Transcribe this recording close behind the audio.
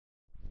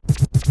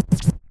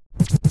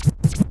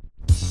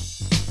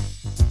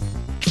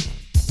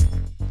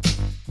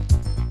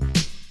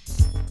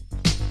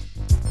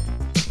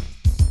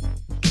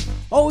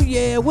Oh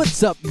yeah,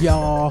 what's up,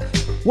 y'all?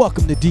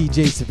 Welcome to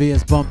DJ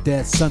Severe's Bump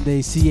That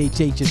Sunday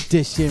CHH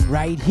edition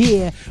right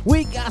here.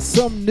 We got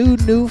some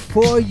new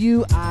for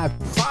you. I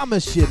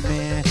promise you,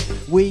 man.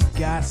 We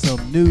got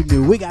some new.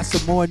 We got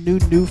some more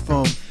new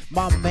from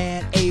my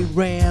man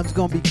A-Ram's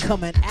gonna be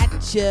coming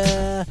at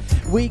ya.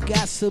 We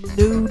got some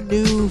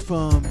new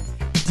from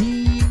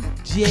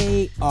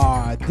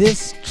DJR.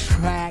 This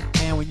track,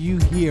 man, when you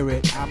hear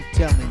it, I'm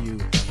telling you,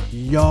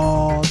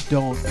 y'all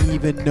don't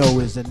even know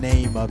is the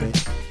name of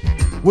it.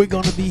 We're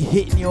gonna be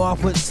hitting you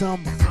off with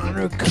some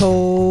honor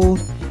code.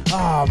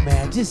 Oh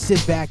man, just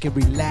sit back and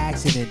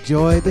relax and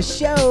enjoy the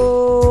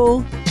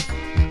show.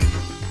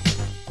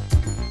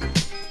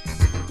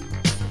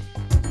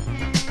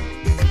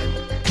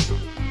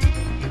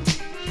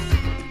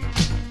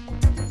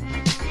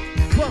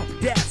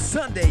 Bump that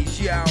Sunday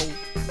show.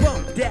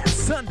 Bump that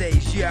Sunday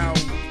show.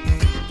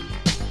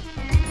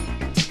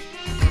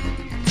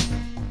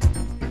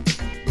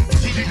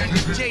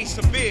 DJ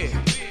Severe.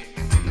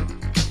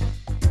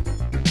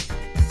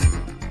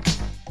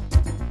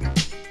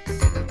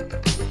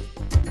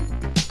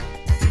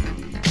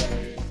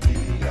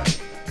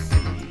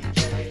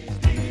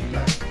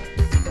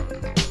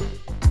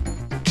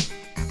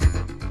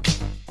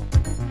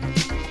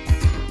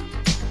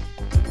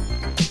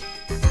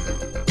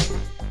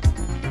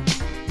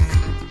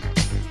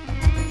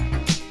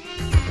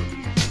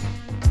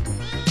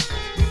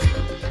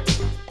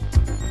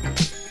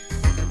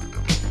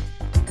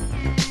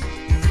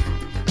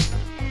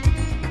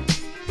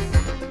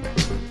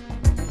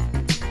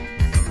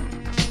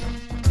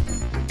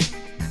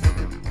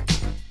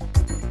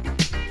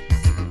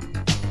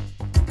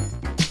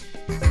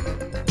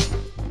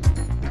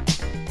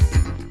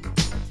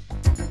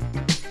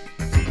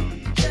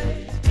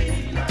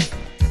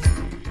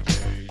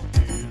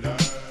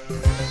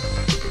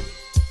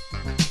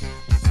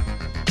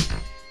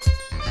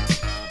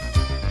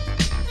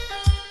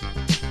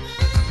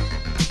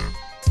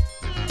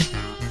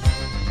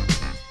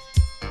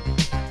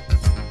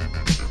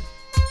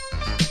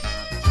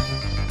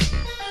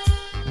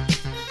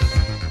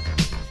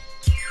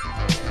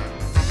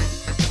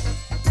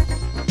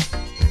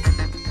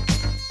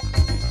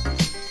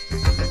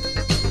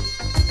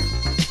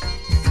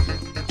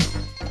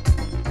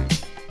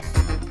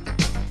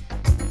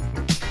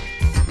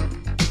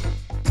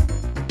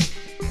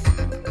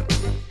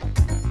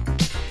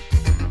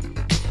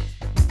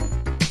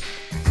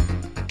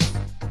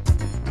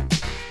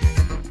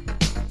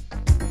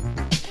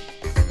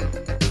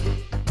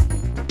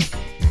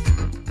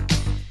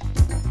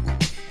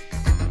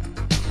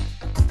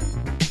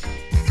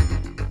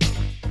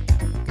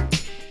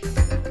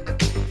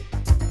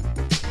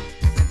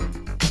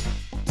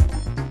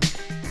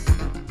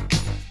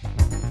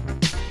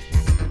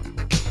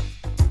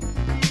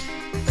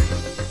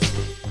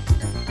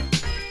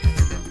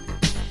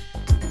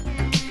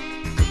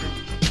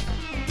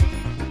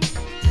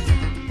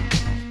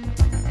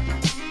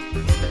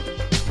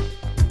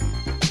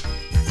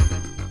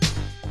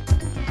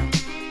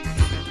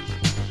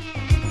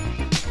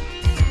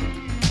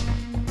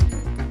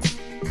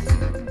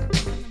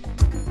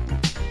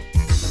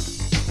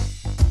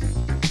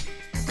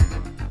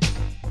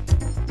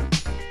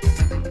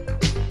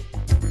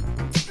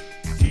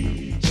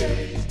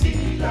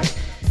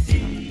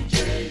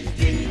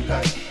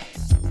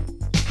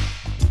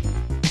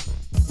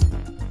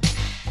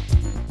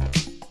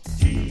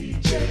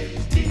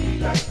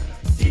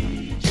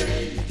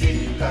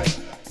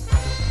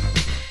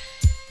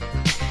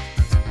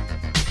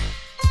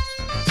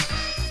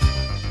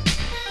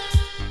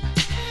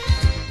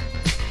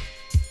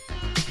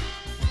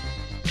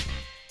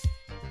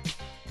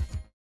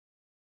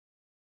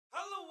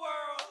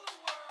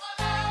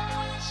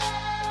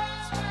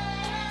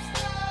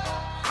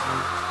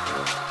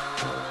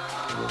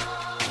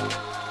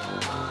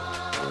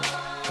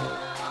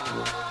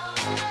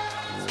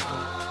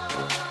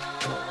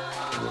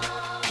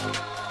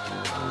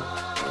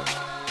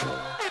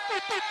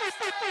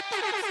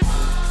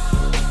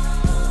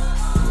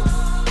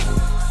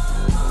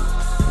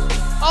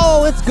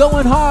 Oh, it's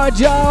going hard,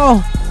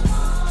 y'all.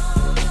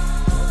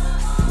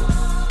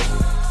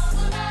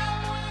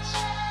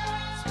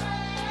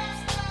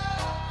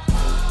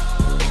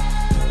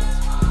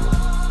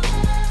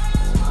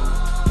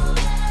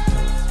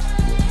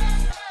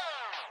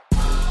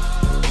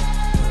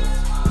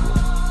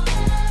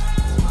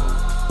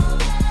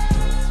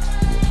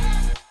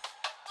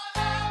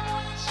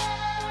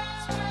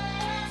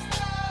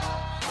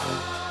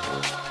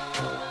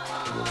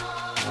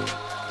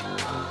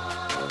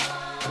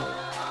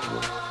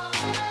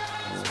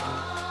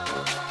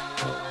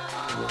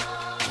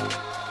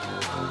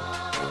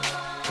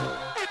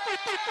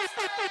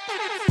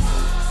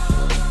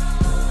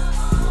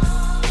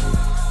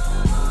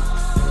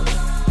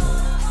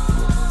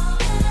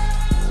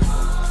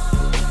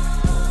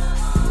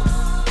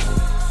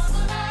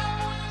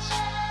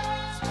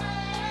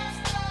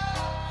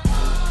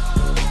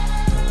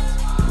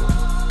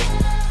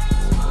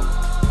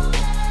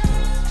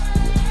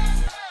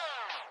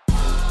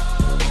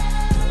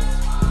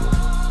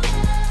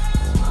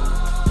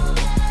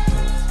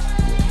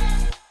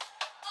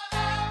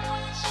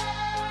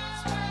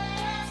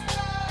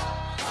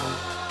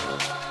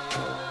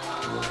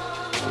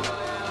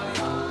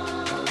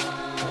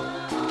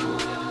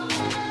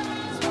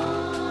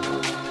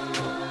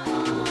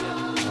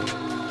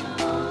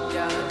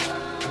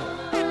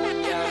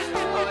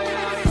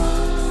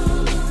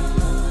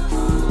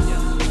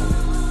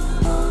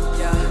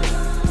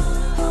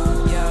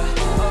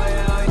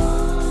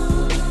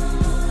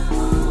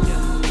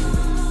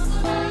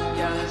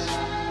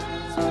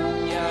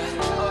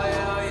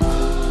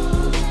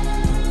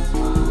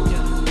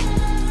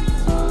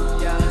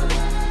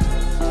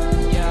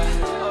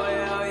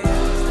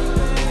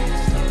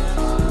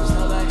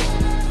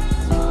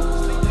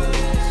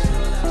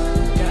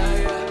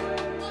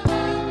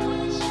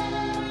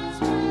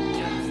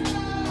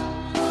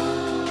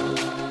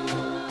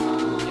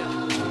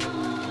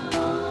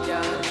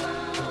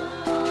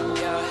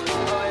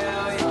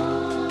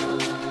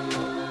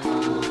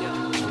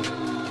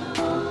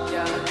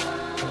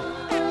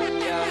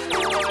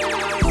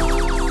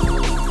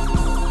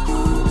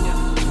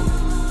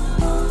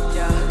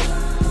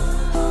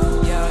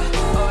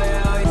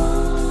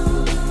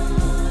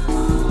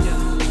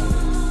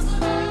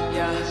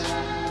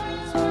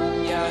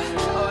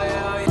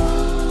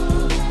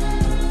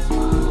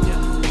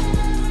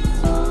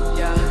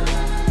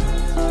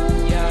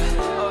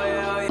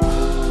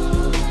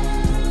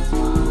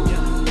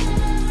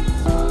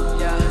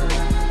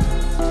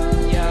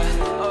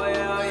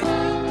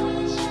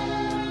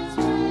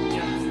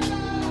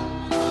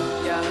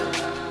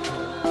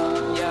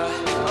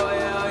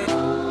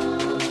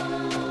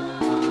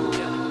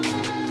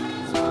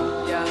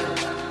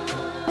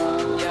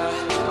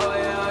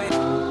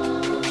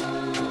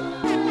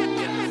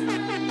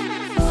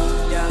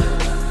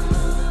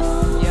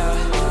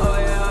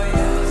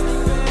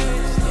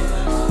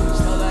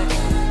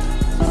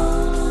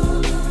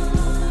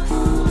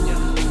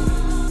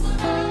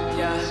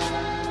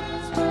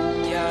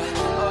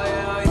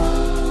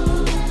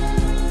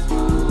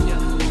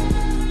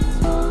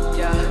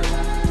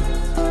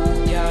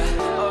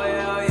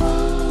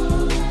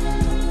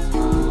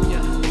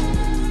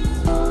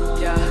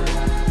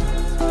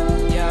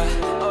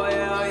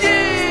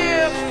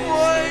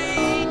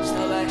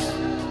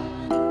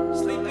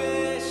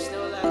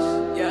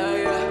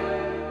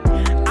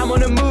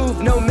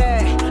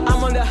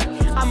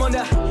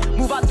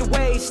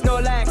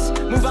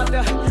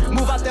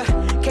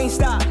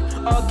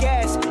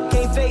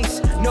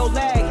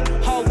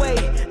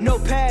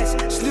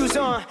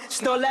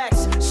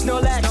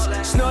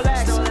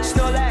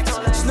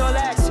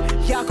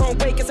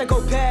 I go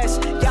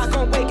past. Y'all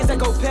gon' wake as I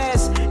go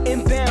past.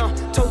 Inbound,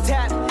 toe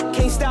tap,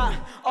 can't stop.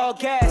 All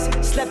gas,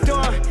 slept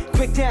on,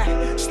 quick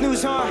nap,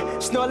 snooze on,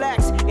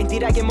 Snorlax.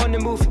 Indeed, I am on the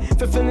move,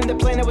 fulfilling the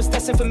plan that was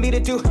destined for me to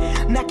do.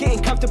 Not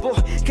getting comfortable,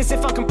 cause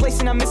if I'm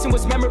complacent, I'm missing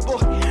what's memorable.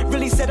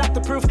 Really set out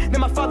to prove that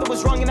my father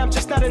was wrong and I'm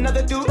just not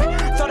another dude.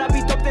 Thought I'd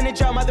be doped in a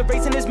jar, mother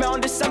raising his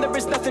mountain. This son, there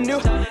is nothing new.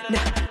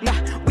 Nah,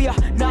 we are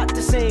not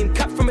the same.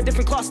 Cut from a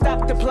different cloth,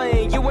 stop the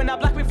plane. You and I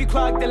black if you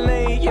clog the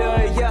lane.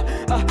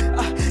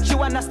 You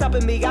are not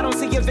stopping me. I don't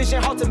see your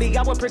vision halting me.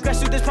 I will progress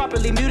through this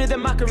properly, muted the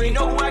mockery.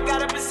 Know who I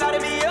got up inside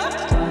of me,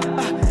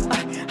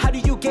 how do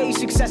you gauge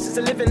success as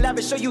a living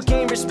lavish? Show you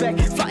gain respect.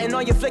 Flying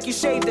on your flick, you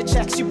shave the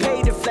checks. You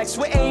pay the flex.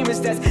 What aim is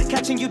that?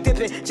 Catching you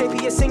dipping.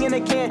 JP is singing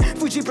again.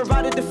 Fuji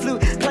provided the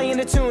flute, playing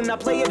the tune. I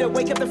play it to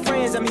wake up the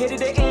friends. I'm here to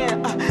the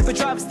end. But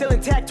drive is still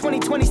intact.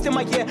 2020 still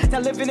my year.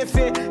 Not living in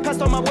fear.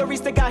 Passed all my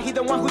worries to God. He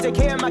the one who take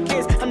care of my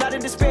kids. I'm not in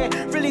despair.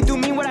 Really do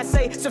mean what I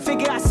say. So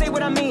figure I say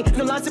what I mean.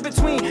 No lines in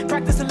between.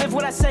 Practice to live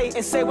what I say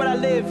and say what I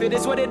live. It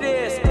is what it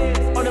is.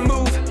 On the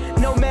move,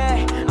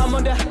 nomad.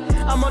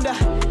 I'm on the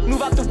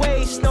move out the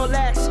way,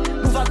 Snorlax.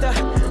 Move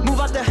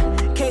out the,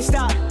 can't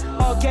stop.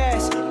 All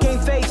gas, game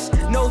face,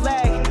 no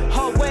lag.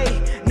 Hallway,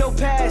 no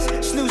pass.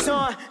 Snooze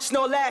on,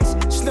 Snorlax.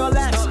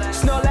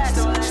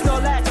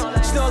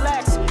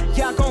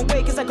 Y'all gon'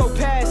 wake as I go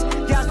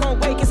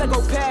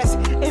past.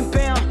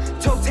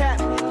 Inbound, toe tap,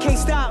 can't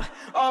stop.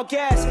 All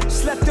gas,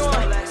 slept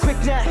on, quick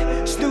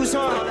nap, snooze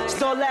on,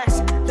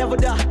 Snorlax,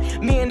 leveled up.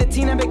 Me and the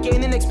team have been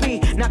gaining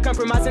XP. Not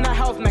compromising our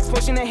health, max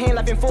pushing the hand,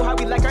 life in full, how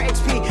we like our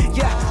XP.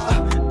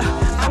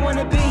 I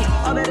wanna be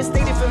all that is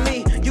stated for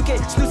me. You can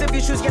snooze if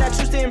you choose, get I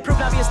choose to improve.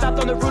 Not being stopped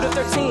on the route of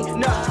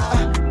 13.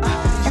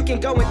 You can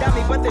go without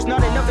me, but there's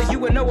not enough that you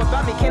would know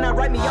about me. Can I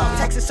write me off?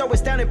 Texas so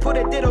it's down and put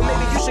a ditto.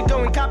 Maybe you should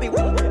go and copy.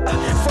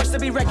 Forced to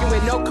be reckoned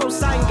with, no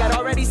cosign. Got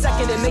already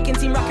seconded, making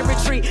team rocket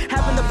retreat.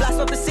 Having to blast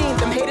off the scene,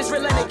 them haters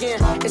relent again.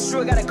 It's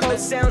true, I got a cold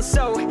sound,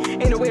 so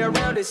ain't a way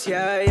around this,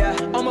 yeah.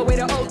 On my way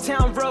to Old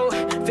Town Road,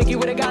 think you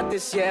would've got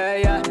this,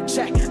 yeah.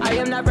 Check, I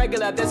am not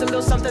regular, there's a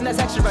little something that's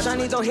extra.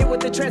 Shiny don't hit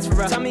with the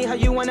transfer. Tell me how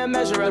you wanna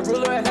measure a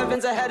ruler of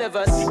heaven's ahead of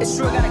us. It's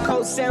true, I got a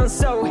cold sound,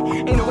 so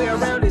ain't a way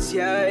around this,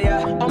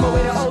 yeah. On my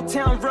way to Old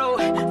Town Road,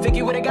 think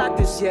you would've got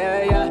this,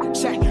 yeah.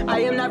 Check,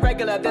 I am not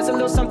regular, there's a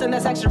little something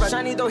that's extra.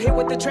 Shiny don't hit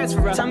with the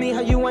transfer. Tell me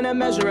how you wanna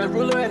measure a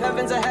ruler of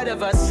heaven's ahead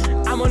of us.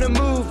 I'm on the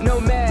move,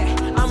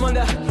 nomad. I'm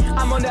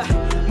on the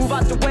move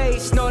out the way,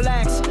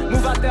 Snorlax.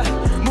 Move out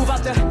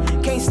the,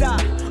 can't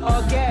stop.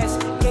 All gas,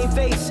 game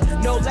face,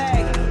 no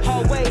lag.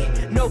 Hallway,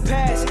 no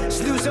pass.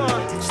 Snooze on,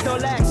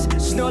 Snorlax.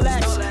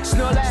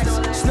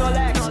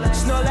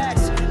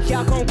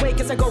 Y'all gon' wake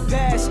as I go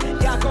past.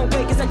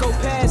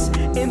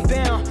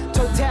 Inbound,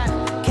 toe tap,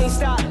 can't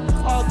stop.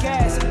 All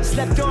gas,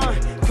 slept on,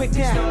 quick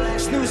nap.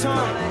 Snooze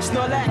on,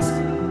 Snorlax.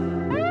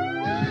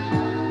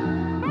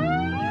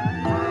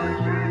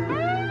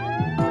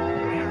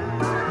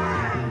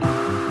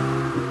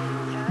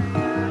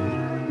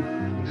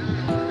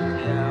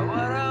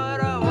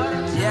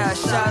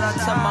 Shout out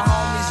to my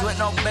homies with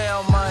no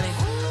bail money.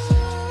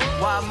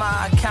 Why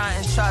my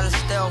accountant try to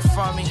steal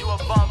from me? You a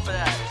bum for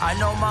that. I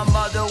know my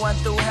mother went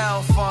through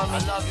hell for me.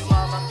 I love you,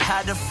 mama.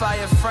 Had to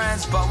fire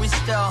friends, but we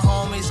still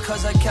homies,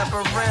 cause I kept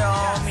it real,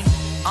 homie.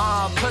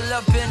 Pull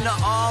up in the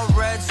all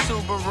red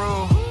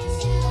Subaru.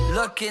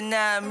 Looking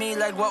at me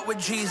like, what would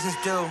Jesus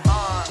do?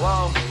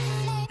 Whoa,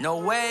 no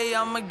way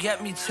I'ma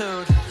get me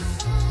tooed.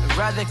 I'd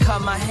rather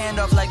cut my hand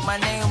off like my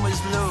name was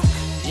Luke.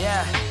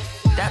 Yeah.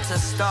 That's a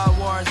Star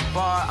Wars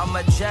bar. I'm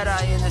a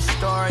Jedi in the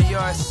story. You're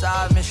a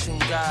side mission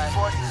guy.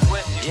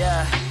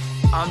 Yeah,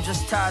 I'm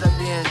just tired of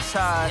being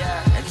tired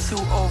and too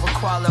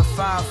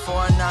overqualified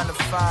for a 9 to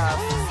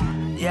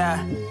 5.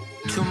 Yeah,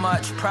 too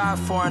much pride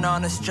for an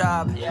honest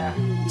job.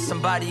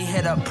 Somebody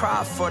hit up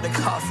pride for the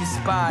coffee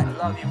spot. I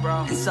love you,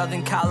 bro. In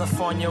Southern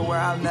California where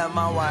I met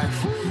my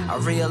wife, I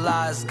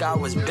realized God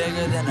was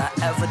bigger than I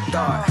ever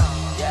thought.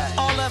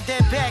 All of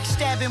that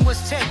backstabbing was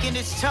taking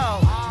its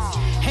toll,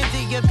 and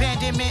the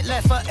abandonment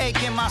left an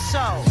ache in my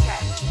soul.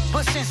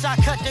 But since I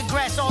cut the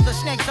grass, all the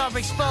snakes are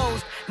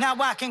exposed. Now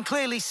I can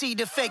clearly see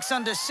the fakes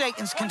under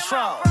Satan's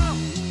control.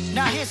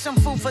 Now here's some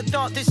food for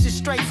thought, this is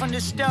straight from the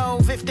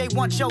stove. If they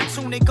want your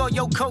tunic or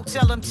your coat,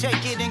 tell them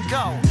take it and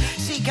go.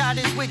 See, God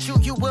is with you,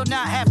 you will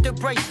not have to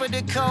brace for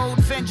the code.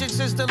 Vengeance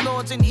is the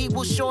Lord's and he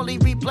will surely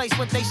replace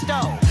what they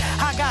stole.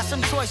 I got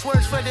some choice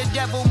words for the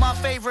devil, my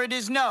favorite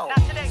is no.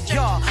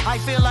 Y'all, I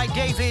feel like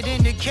David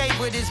in the cave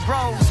with his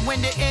bros.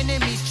 When the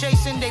enemy's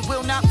chasing, they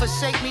will not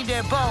forsake me,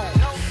 they're bold.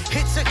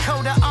 It's a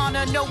code of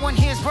honor, no one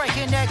here's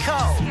breaking that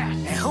code.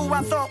 And who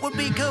I thought would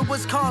be good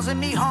was causing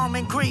me harm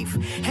and grief.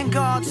 And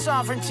God's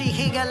sovereignty,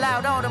 he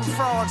allowed all them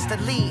frauds to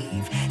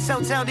leave.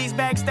 So tell these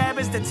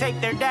backstabbers to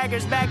take their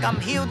daggers back. I'm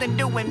healed and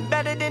doing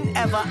better than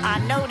ever. I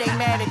know they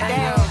mad at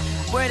that.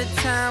 Where the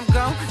time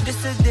go?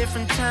 This a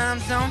different time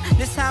zone.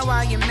 This how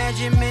I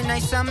imagine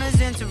midnight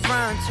summers in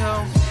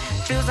Toronto.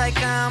 Feels like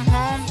I'm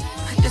home.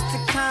 just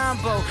a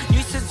combo.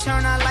 Used to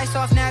turn our lights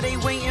off, now they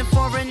waiting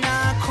for an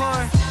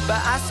encore.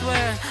 But I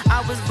swear,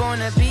 I was born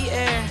to be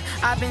air.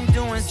 I've been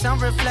doing some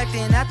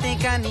reflecting, I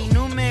think I need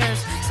new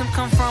mirrors. Some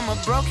come from a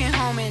broken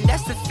home and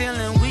that's the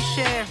feeling we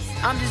share.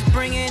 I'm just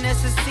bringing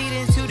us a seat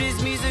into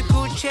this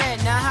musical chair.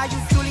 Now how you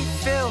truly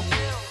feel,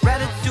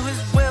 rather do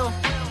his will.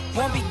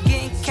 Won't be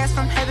getting cash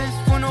from heaven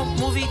for no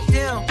movie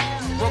deal.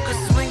 Woke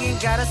up swinging,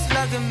 got a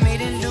slugger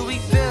made in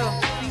Louisville.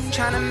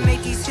 Tryna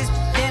make these hits,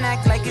 then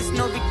act like it's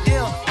no big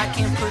deal. I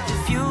can't put the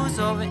views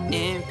over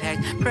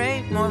impact.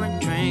 Pray more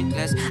and drink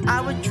less.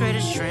 I would trade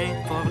a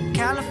shrink for a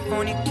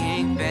California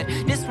king bed.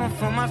 This one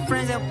for my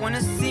friends that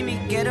wanna see me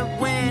get a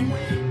win.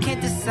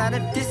 Can't decide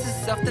if this is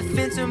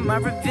self-defense or my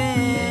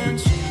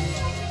revenge.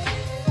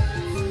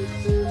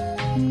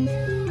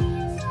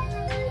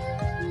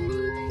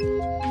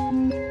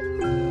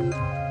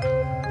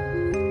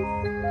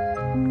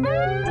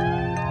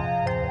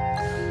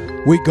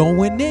 We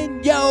going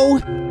in,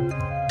 yo.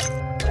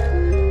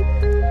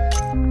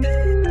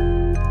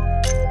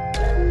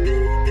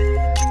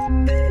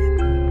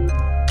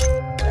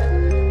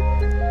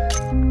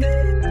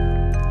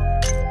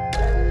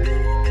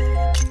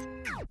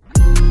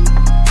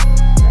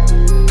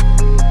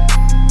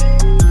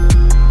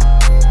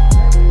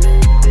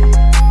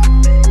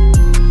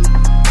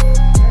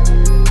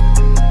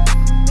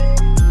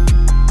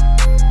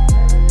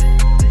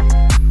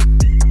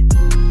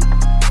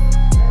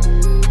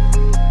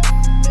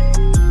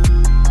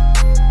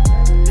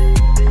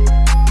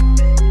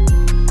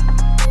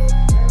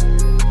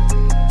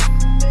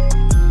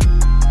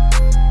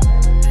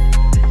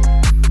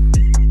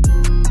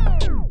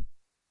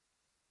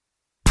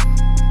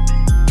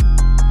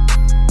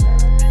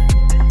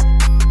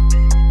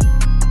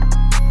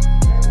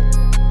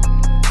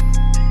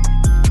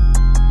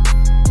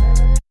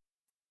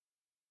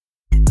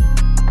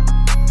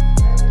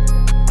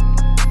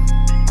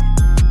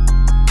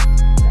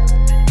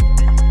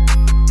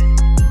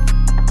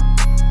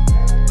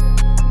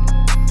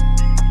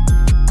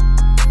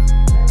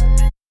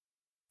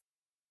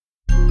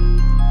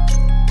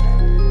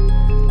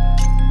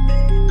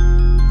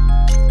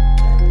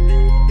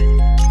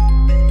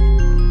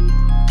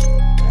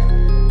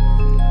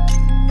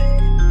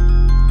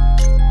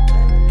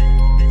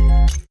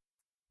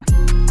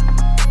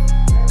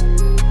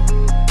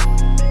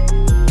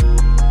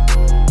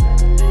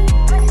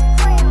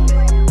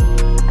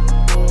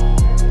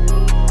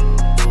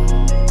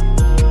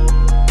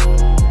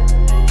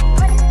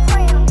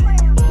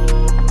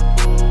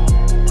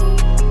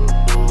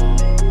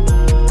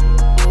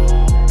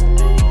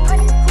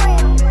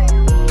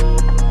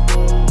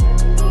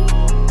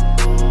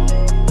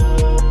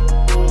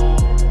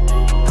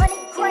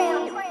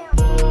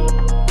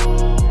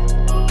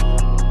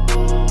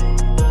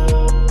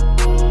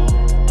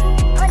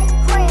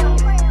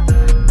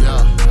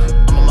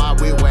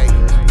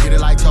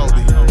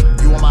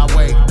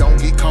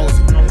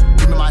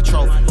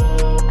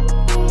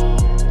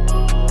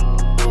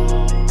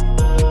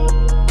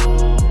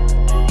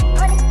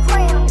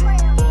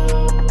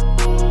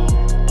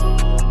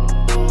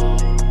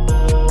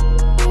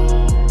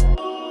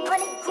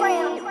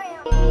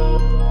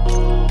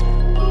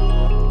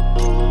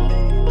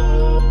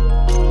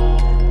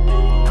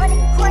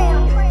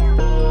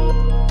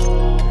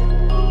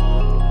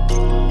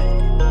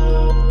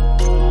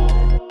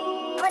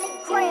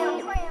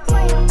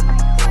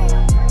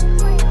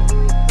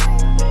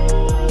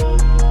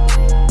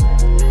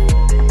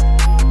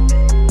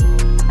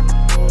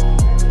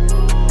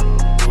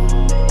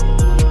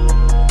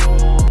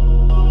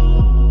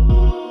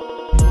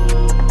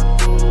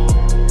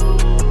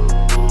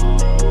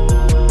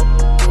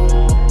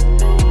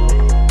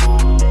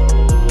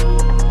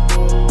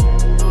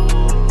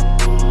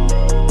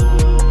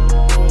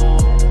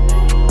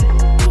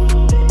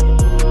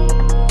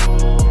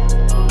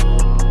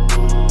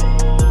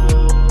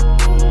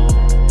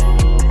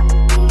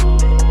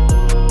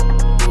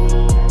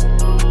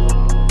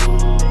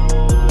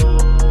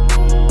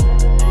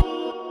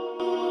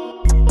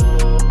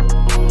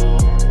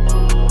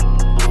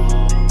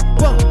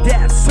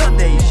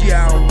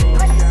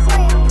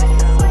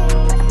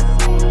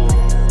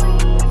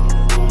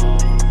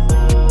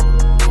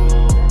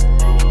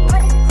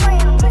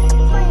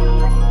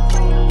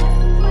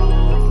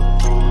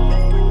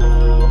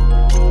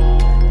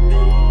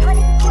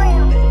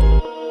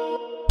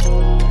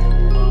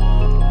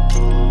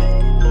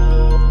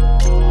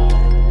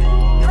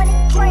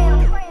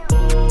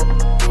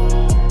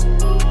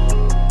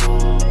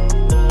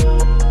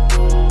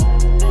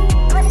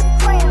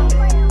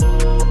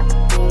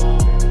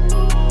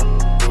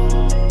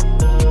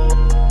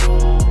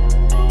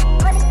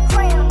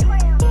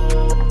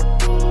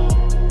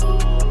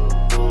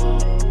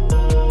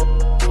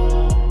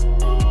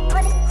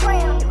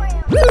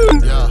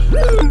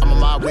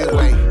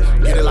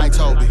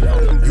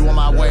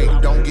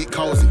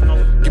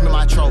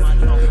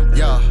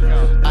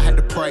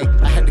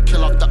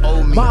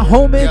 My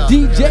homie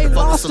DJ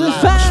lost his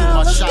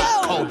pound. Let's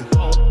go.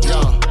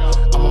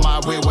 I'm on my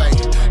way.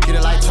 Get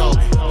it like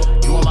Toby.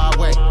 You on my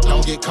way.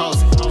 Don't get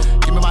cozy.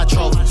 Give me my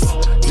trophy.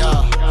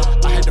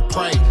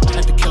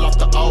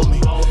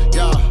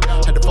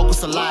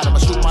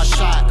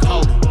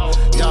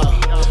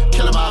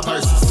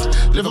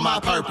 living my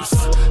purpose.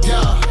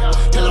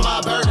 Yeah, healing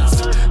my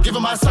burdens,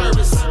 giving my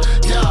service.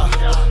 Yeah,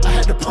 I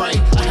had to pray,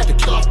 I had to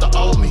kill off the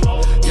old me.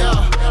 Yeah,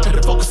 had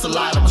to focus a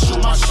lot, I'ma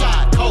shoot my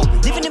shot. Kobe.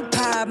 Living in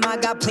pride, my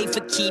God played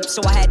for keeps,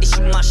 so I had to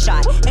shoot my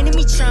shot.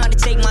 Enemy trying to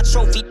take my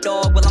trophy,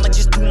 dog. Well, I'ma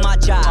just do my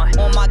job.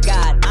 Oh my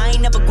God, I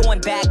ain't never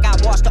going back. I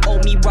watched the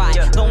old me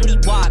ride, lonely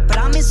walk, but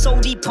I'm in so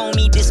deep,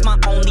 homie. This my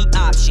only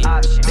option.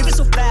 Living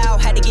so foul,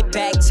 had to get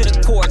back to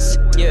the courts.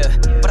 Yeah,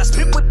 but I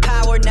spit with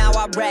power, now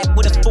I rap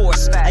with a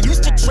force. I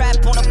used to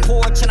trap on a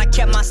porch and I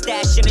kept my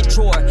stash in a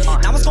drawer.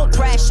 Now I was gonna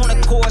crash on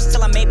a course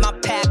till I made my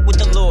pact with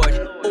the Lord.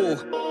 Ooh.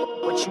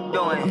 What you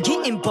doing? I'm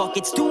getting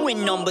buckets,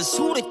 doing numbers.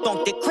 Who'd have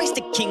thunk that Christ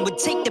the King would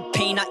take the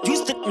pain? I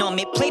used to numb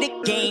it, play the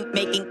game,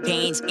 making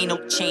gains. Ain't no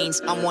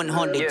chains, I'm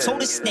 100.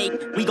 Told the snake,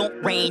 we gon'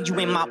 reign. You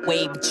in my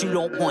way, but you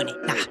don't want it,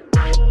 nah.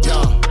 Yo,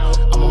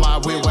 I'm on my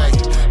weird way,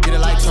 get it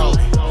like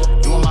Toby.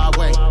 You on my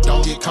way,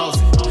 don't get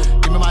cozy.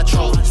 Give me my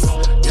trophies.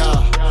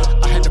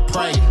 Yeah, I had to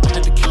pray, I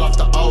had to kill off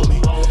the old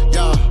me.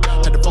 Yeah,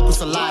 had to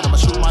focus a lot, I'ma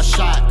shoot my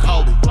shot.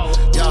 Kobe.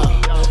 Yeah,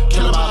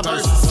 killing my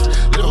verses,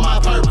 living my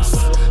purpose.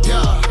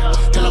 Yeah,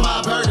 killing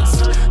my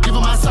burdens,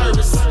 giving my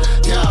service.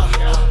 Yeah,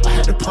 I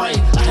had to pray,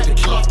 I had to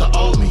kill off the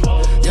old me.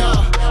 Yeah,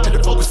 had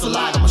to focus a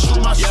lot, I'ma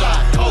shoot my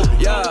shot. Kobe.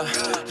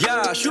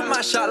 Yeah, shoot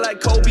my shot like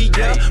Kobe.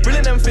 Yeah,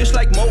 reeling them fish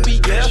like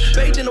Moby. Yeah,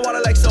 bathed in the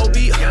water like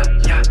Sobe.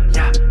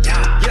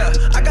 Yeah,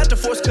 I got the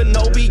Force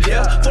Kenobi.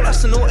 Yeah, full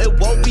arsenal it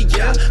won't be.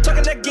 Yeah,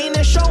 talking that game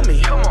and show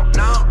me. Come on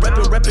now,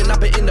 reppin'. I've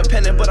been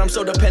independent, but I'm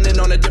so dependent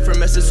on a different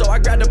message. So I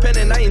grab the pen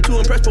and I ain't too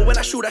impressed. But when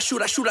I shoot,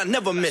 I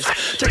never miss.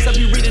 Text I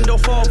be reading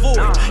don't fall void.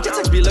 Your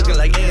text be looking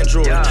like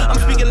Android. I'm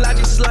speaking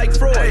logic just like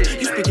Freud.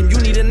 You speaking, you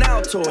need an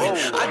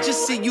Altoid. I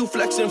just see you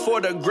flexing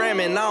for the gram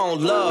and I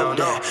don't love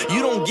that.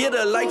 You don't get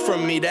a like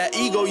from me, that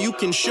ego you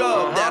can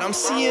shove that. I'm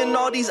seeing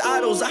all these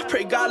idols, I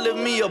pray God lift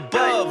me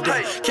above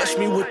that. Catch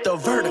me with the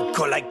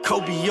vertical like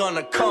Kobe on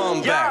a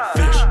comeback.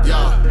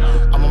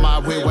 Yeah, I'm on my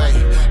weird way,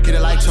 get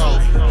it like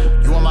Toby.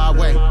 You on my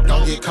way,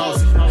 don't get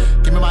cozy.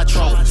 Give me my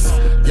trophies.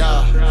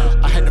 Yeah,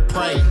 I had to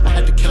pray, I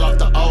had to kill off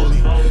the old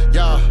me.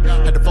 Yeah,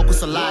 had to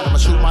focus a lot, I'ma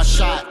shoot my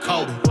shot.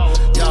 Kobe.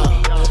 Yeah,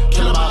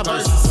 killing my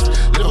verses,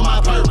 living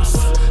my purpose.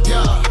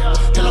 Yeah,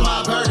 killing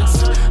my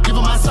burdens,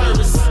 giving my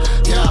service.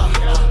 Yeah,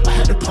 I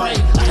had to pray,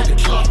 I had to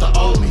kill off the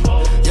old me.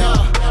 Yeah,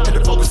 had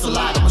to focus a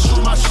lot, I'ma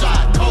shoot my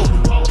shot. Kobe.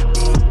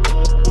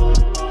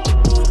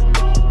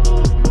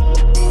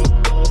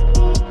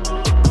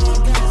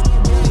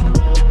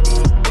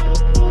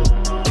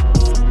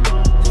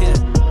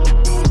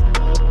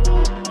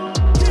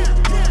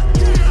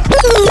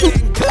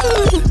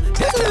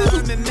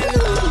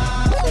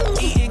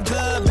 Eating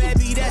good,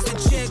 baby, that's a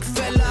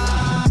Chick-fil-A.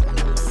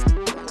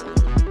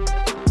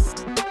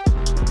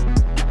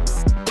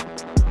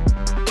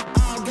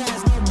 All gas,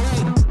 no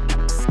break.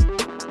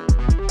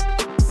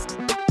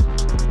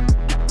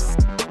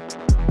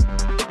 All gas,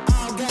 no break.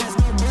 All gas,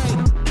 no break.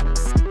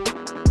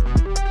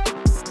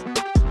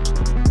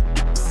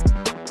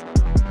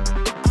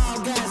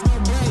 All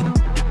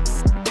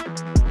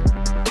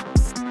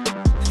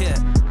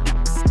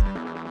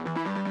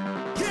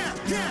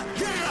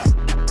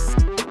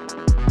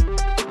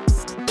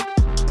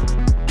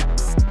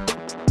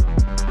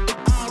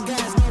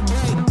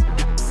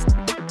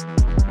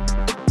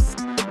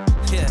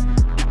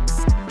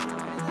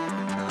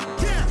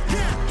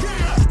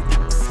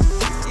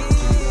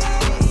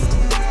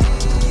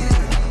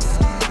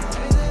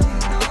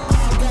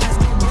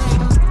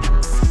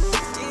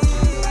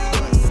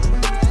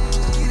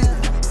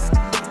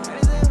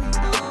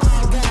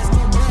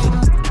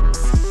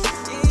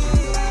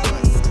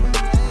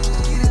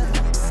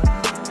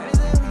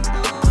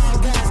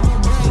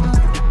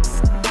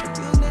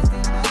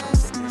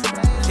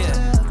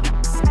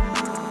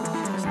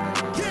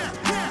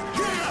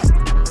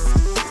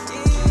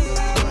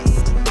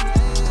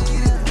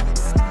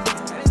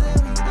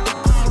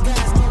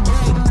gas, no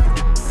break.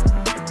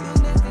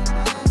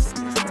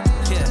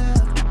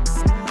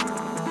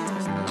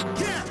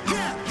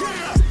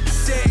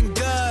 Sitting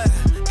good,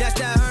 that's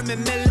that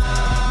Herman Miller.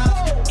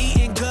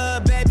 Eating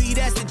good, baby,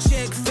 that's the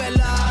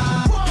Chick-fil-A.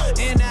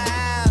 In the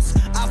house,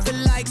 I feel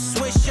like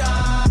Swisher.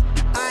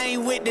 I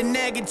ain't with the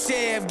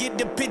negative, get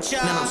the picture.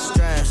 Man, I'm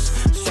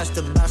stressed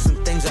about some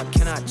things I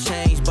cannot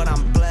change, but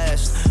I'm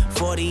blessed.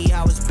 40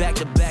 hours back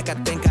to back, I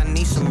think I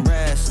need some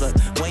rest. Look,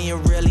 when you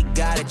really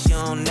got it, you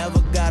don't never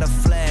gotta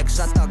flex.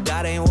 I thought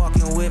God ain't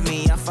walking with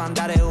me, I found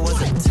out it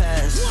was a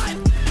test.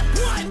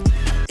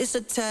 It's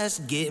a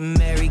test, getting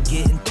married,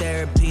 getting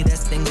therapy,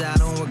 that's things I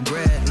don't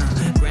regret.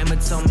 Nah, grandma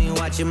told me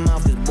watch your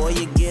mouth, cause boy,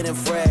 you're getting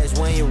fresh.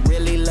 When you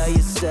really love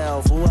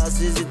yourself, who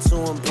else is it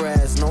to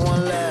impress? No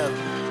one left.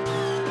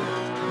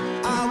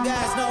 All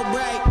gas, no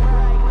break.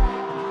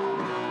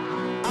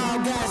 All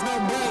gas, no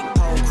break.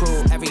 Whole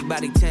crew,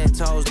 everybody 10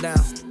 toes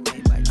down.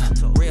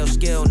 Real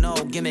skill, no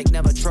gimmick,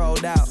 never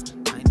trolled out.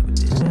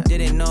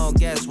 Didn't know,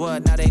 guess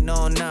what? Now they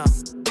know now.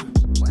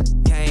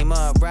 Came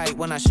up right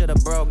when I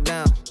should've broke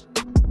down.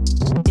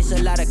 It's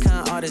a lot of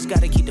con artists,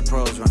 gotta keep the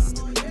pros round.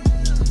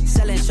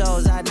 Selling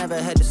shows, I never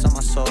had this on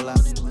my soul out.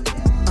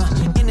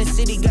 in the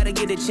city, gotta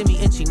get a chimney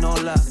itchy, no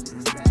luck.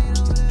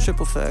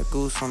 Triple fat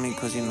goose on me,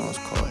 cause you know it's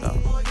cold out.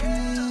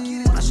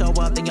 When I show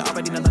up, then you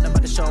already know nothing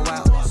about to show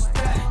out.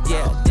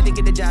 Yeah, didn't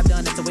get the job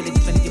done, that's the way that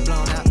you finna get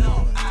blown out.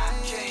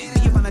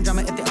 You run a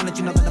drama if they own it,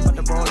 you know nothing about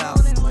to roll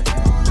out.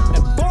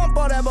 And bump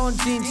all that bone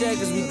jean check,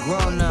 cause we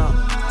grown now.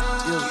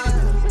 Yeah.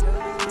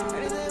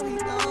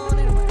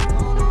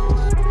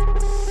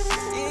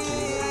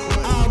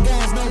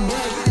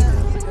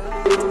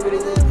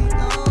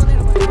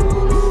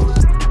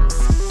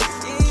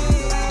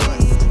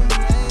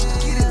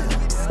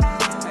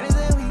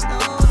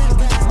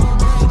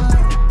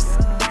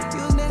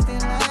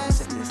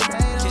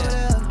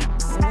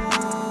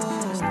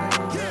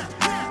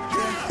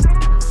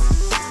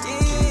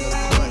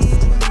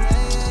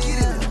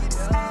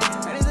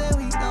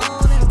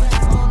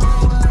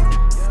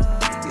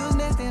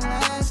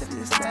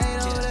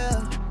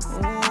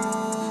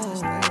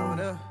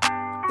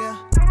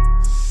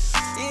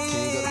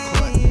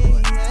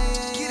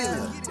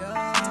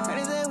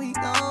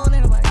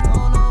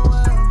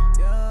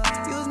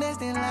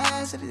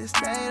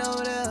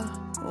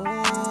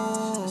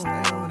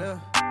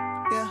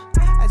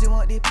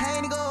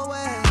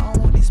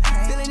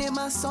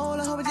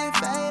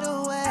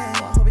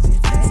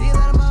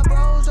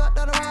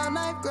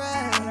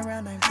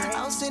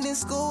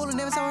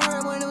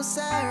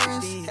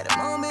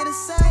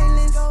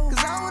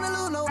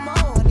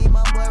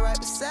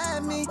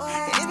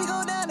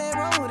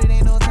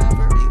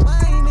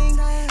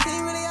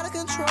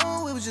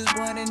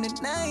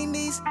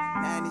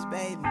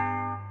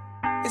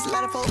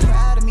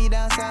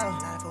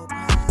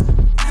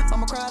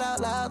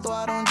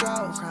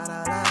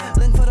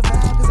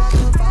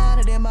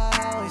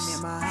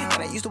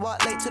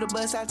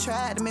 I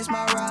tried to miss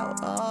my route,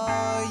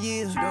 oh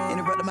yeah.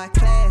 Interrupted my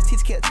class,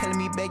 teacher kept telling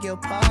me beg your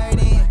pardon.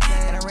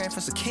 And I ran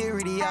for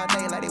security all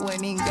day like they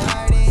wasn't even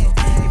guarding.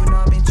 Even though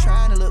I've been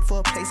trying to look for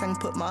a place I can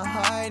put my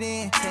heart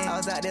in. I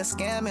was out there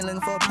scamming,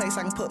 looking for a place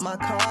I can put my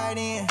card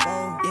in.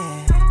 Oh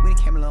yeah, we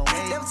came a long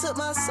way. Never took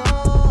my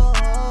soul,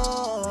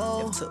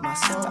 never took my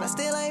soul, but I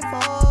still ain't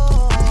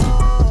fall.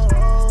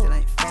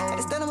 Had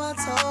to stand on my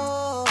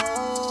toes,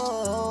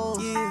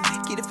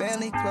 yeah. Keep the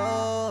family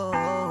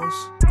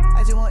close.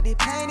 I just want this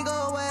pain to go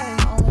away. I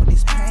don't want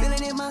this pain.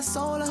 Feeling in my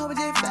soul, I hope it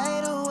just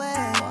fade away.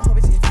 I hope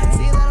it just fade.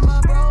 See a lot of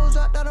my bros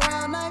dropped out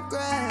around ninth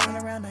grade.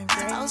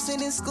 I was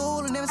sitting in school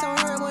and every time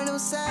I heard one of them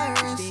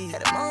sirens,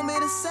 had a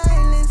moment of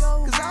silence.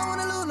 Cause I don't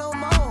wanna lose no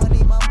more. I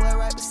need my boy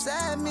right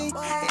beside me.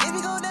 And if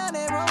you go down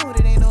that road,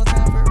 it ain't no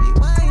time for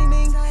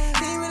rewinding.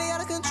 He ain't really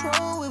out of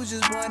control. It was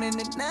just born in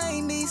the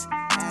 90s.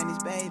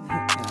 90s, baby.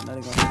 Yeah, I know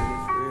they gon' do it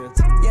for real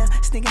too. Yeah,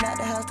 sneaking out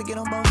the house to get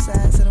on both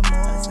sides of the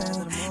moon.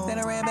 Then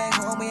I ran back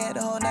home, we had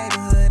the whole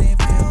neighborhood in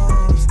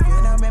fumes.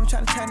 And I remember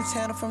trying to turn the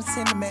channel from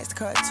Cinemax to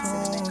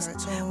cartoons.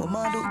 When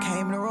Mom Duke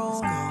came in the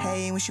room,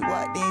 hey, when she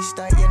walked in, she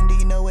started yelling, do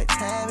you know what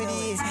time it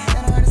is? And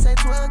I heard her say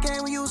 12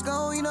 came when you was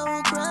gone, you know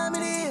what crime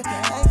it is.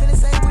 I ain't finna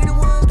say we the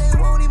ones, they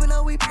won't even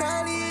know we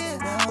probably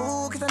is.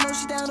 Ooh, cause I know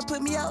she down to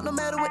put me out no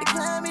matter what the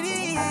climate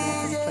is.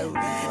 Yeah.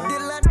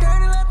 Did a lot of dirt,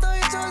 a lot of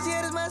throwing charges,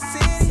 yeah, that's my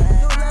city.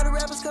 Know a lot of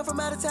rappers come from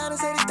out of town and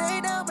say they stay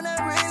down, but not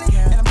really.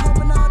 And I'm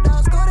hoping all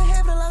dogs go to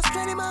heaven, I lost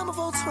plenty mama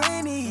before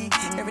 20.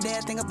 Every day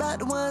I think about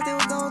the ones that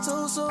was gone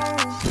too soon.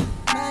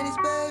 90s,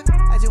 baby,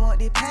 I just want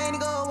this pain to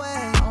go away.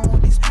 I don't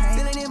want this pain.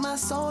 Feeling in my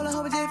soul, I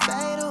hope it just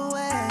fade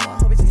away. I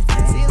hope it just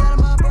fade. See a lot of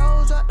my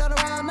bros dropped out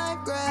around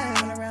ninth grade.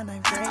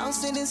 I was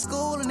sitting in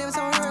school and every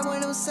time I heard one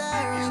of them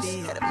sirens,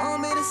 had a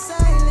moment of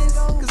silence.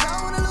 Cause I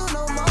don't wanna lose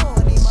no more.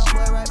 I need my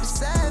boy right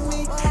beside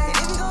me. And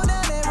if you go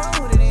down that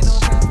road, it ain't no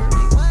time for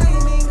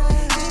rewinding.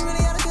 He ain't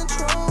really out of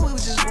control. It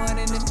was just born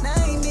in the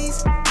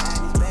 90s.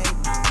 90s, baby.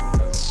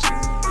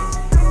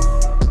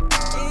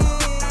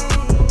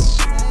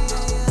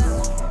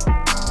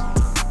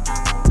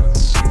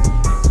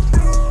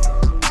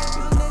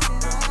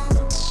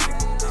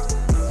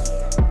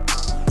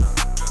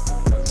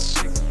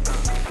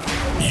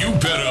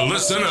 Better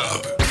listen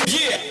up.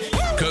 Yeah.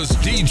 Cause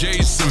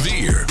DJ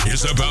Severe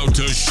is about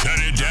to shut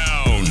it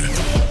down.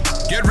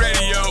 Get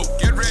ready, yo.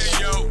 Get ready,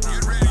 yo.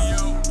 Get ready,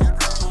 yo.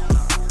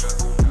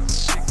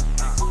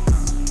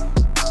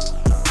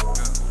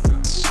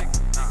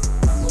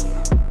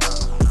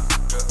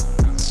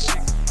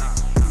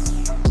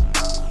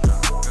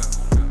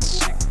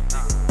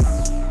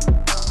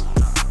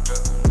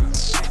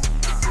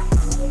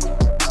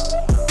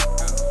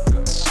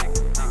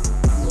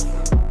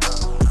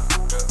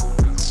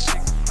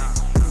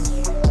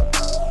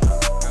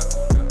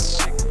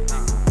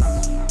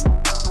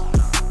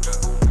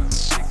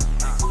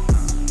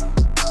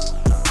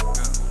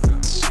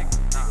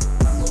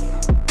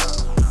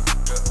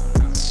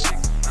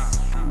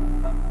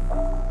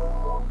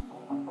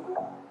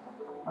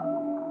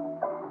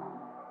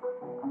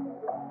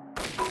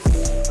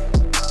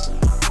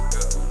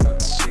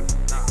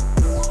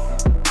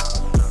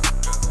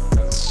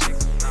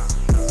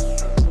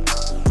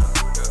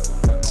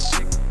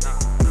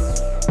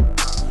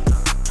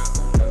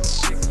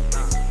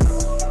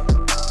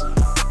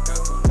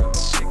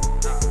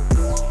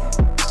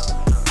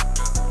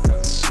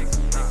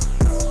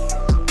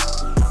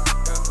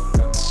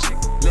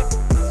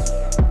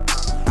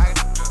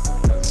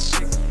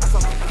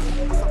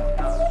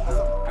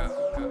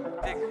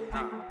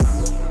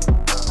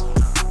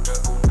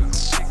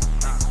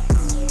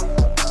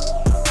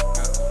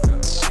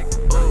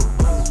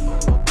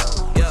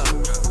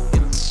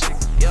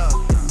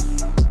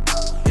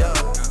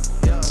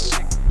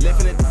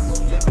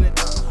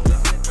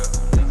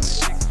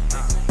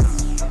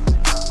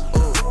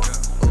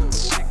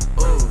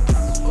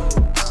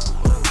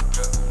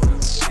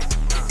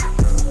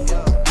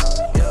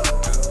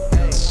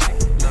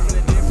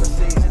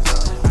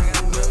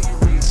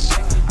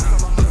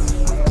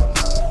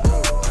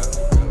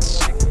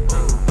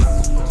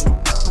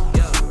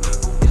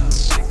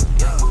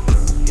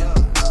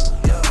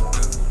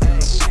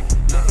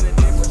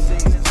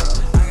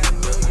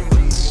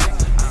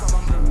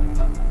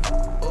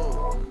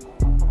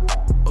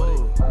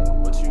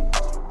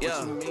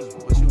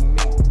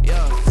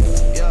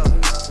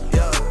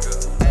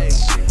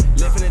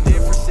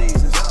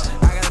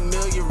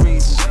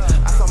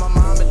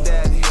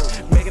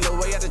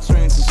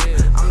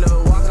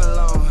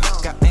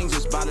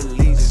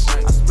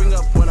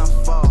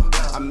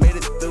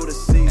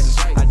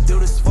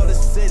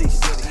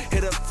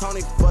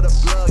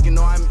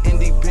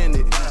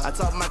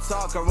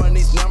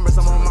 numbers,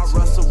 I'm on my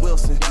Russell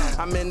Wilson.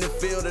 I'm in the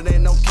field, it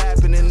ain't no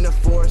capping in the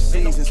 4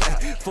 seasons.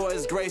 Ay, for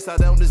his grace, I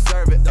don't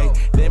deserve it. Ay,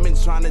 they been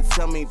trying to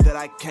tell me that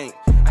I can't.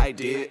 I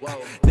did.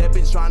 They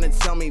been trying to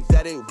tell me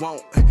that it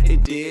won't.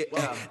 It did.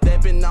 They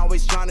been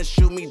always trying to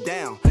shoot me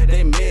down.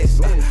 They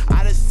missed.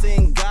 I done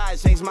seen God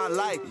change my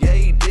life. Yeah,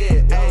 he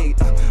did. Ay,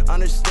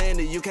 understand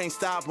that you can't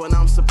stop when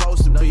I'm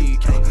supposed to be.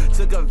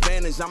 Took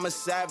advantage, I'm a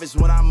savage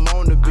when I'm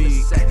on the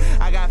beat.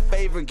 I got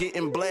favor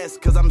getting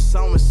blessed cause I'm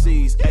sowing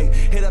seeds.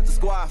 Hit up the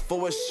squad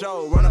for a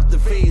show, run up the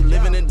feed,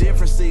 living in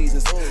different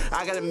seasons.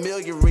 I got a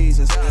million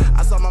reasons.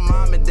 I saw my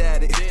mom and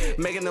daddy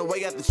making their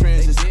way out the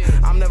trenches.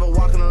 I'm never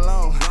walking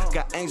alone,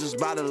 got angels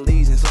by the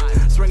legions.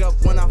 Spring up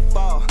when I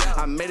fall,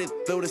 I made it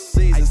through the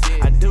seasons.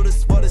 I do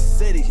this for the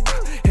city,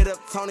 hit up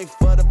Tony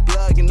for the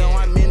plug, you know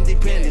I'm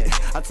independent.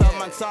 I talk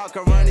my talk,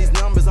 I run these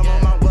numbers, I'm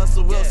on my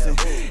Russell Wilson.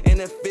 In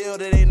the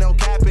field, it ain't no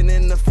capping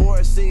in the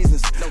 4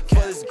 seasons.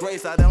 For this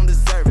grace, I don't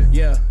deserve it.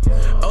 Yeah,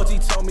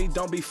 OG told me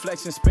don't be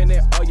flexing, spending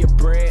all your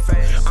bread.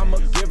 I'm a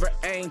giver,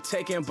 ain't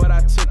taking, but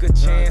I took a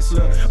chance.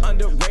 Look,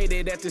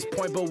 underrated at this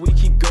point, but we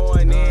keep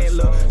going in.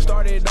 Look,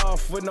 started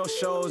off with no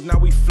shows, now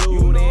we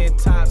flew in.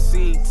 Top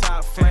seed,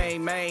 top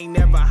flame, I ain't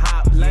never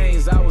hop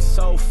lanes. I was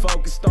so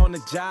focused on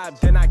the job,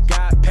 then I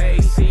got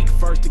paid. Seek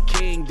first the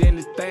king, then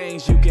the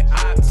things you can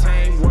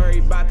obtain. Worry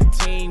about the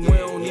team, we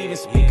don't even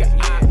speak a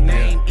op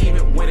name.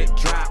 Even when it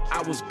dropped,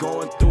 I was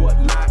going through a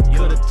lot.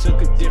 Could've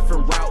took a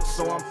different route,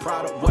 so I'm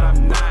proud of what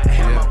I'm not.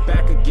 Had my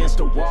back against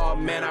the wall,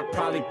 man, I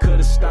probably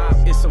could've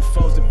stopped. It's some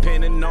folks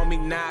depending on me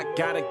now, I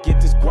gotta get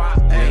this guap.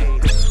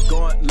 Ayy,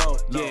 going low,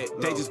 yeah,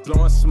 they just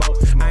blowing smoke.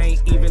 I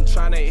ain't even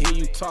tryna hear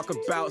you talk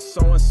about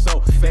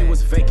so-and-so. They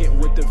was vacant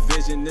with the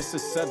vision, this a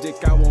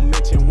subject I won't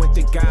mention. Went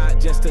to God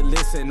just to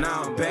listen,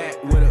 now I'm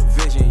back with a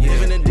vision, yeah.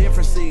 Living in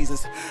different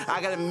seasons,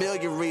 I got a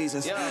million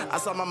reasons. I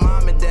saw my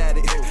mom and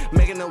daddy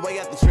making their way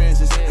out the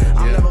trenches.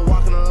 I'm never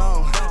walking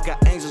alone,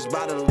 got angels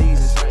by the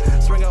legions.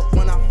 Spring up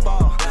when I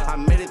fall, I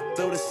made it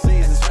through the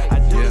seasons. I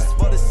do this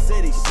for the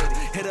city,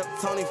 hit up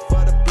Tony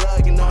for the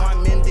plug, you know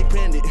I'm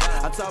independent.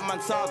 I talk my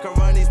talk, I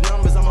run these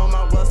numbers, I'm on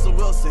my Russell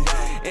Wilson.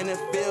 In the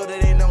field,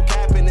 it ain't no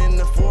capping in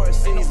the 4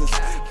 seasons.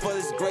 For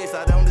this grace,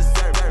 I don't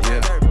deserve it.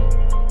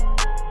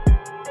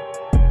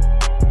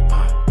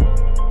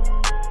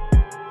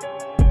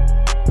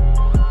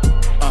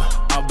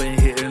 I've been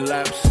hitting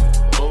laps.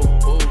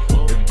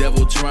 The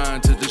devil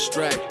trying to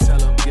distract. Tell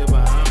him get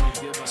behind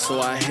me. So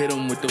I hit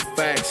him with the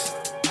facts.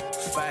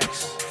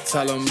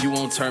 Tell him you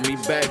won't turn me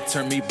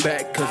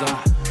back, cause I'm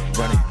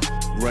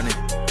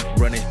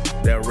running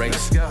that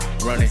race.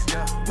 Running,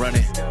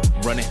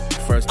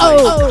 first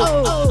place.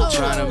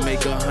 Trying to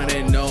make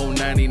 100, no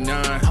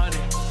 99.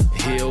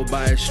 Healed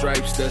by his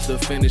stripes, that's the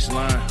finish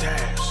line.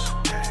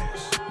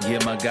 Yeah,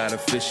 my God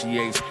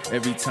officiates.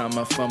 Every time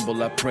I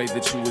fumble, I pray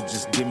that you would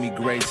just give me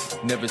grace.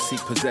 Never seek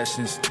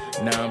possessions.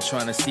 Now I'm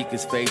trying to seek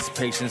his face.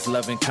 Patience,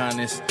 love, and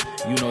kindness.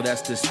 You know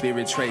that's the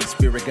spirit trait.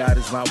 Spirit God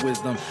is my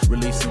wisdom.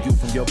 Releasing you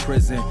from your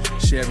prison.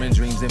 Sharing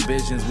dreams and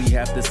visions. We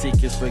have to seek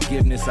his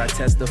forgiveness. I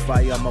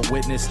testify, I'm a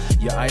witness.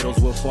 Your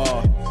idols will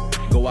fall.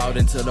 Go out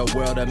into the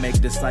world and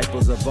make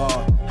disciples of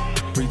all.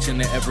 Preaching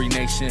to every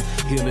nation,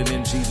 healing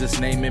in Jesus'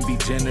 name, and be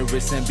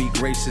generous and be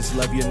gracious.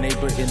 Love your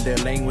neighbor in their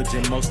language,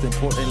 and most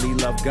importantly,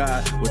 love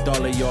God with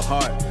all of your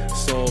heart,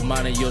 soul,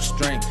 mind, and your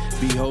strength.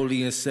 Be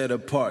holy and set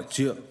apart.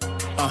 Yeah.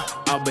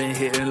 I've been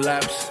hitting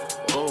laps.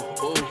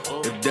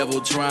 The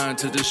devil trying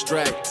to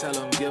distract. Tell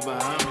him get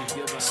behind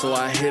me. So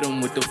I hit him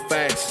with the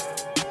facts.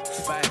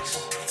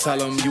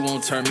 Tell him you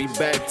won't turn me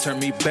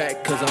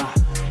back, cause I'm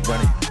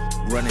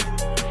running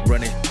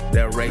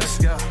that race.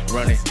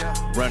 Running,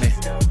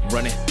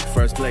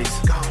 first place.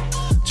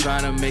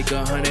 Trying to make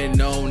 100,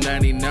 no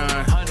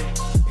 99.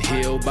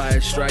 Healed by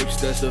his stripes,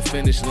 that's the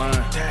finish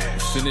line.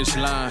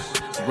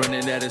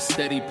 Running at a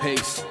steady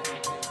pace.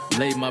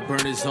 Lay my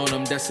burners on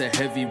them, that's a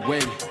heavy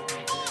weight.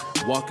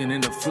 Walking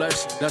in the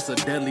flesh, that's a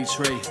deadly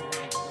trait.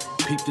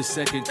 Peep the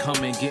second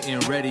coming, getting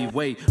ready,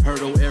 wait.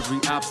 Hurdle every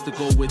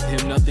obstacle, with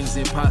him nothing's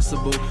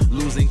impossible.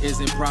 Losing is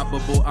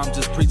improbable, I'm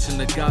just preaching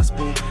the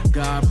gospel.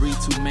 God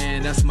breathed to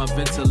man, that's my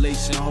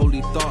ventilation.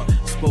 Holy thought,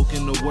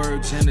 spoken the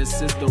word,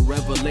 Genesis the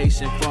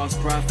revelation. False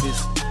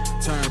prophets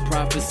turn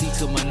prophecy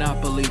to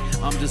monopoly.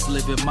 I'm just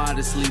living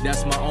modestly,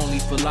 that's my only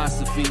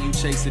philosophy. You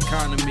chase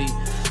economy,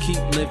 keep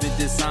living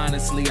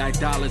dishonestly.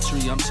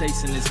 Idolatry, I'm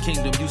chasing this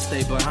kingdom, you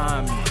stay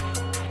behind me.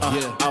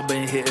 I've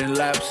been hitting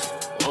laps.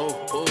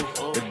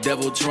 The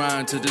devil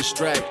trying to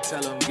distract.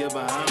 Tell him get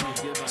behind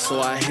me. So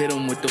I hit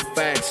him with the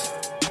facts.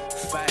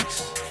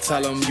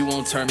 Tell him you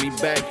won't turn me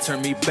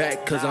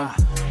back, cause I'm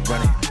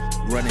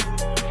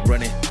running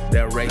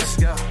that race.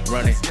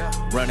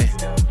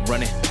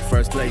 Running,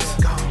 first place.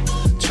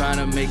 Trying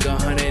to make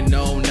 100,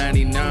 no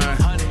 99.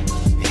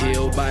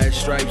 Healed by his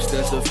stripes,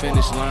 that's the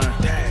finish line.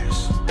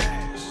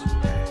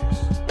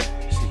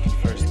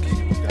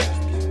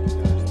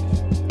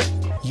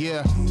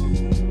 Yeah.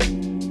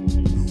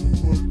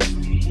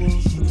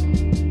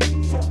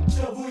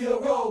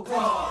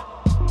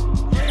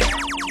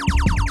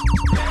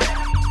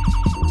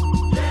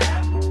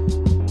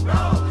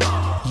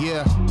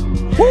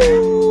 Woo!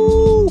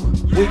 Woo!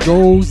 We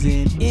goes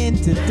in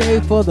today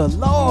for the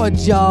Lord,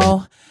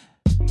 y'all.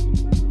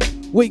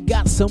 We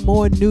got some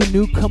more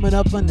new coming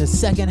up on the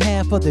second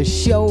half of the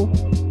show.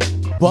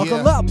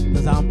 Buckle up,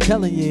 because I'm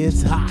telling you,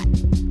 it's hot.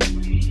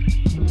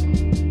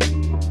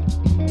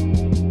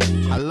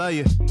 I love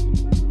you.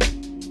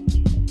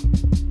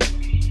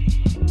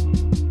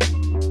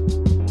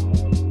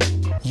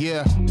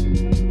 Yeah.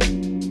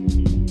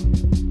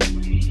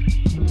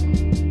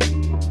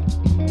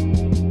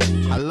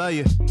 I love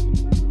you.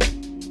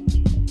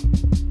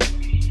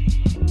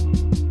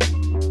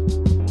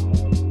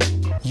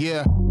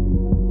 Yeah.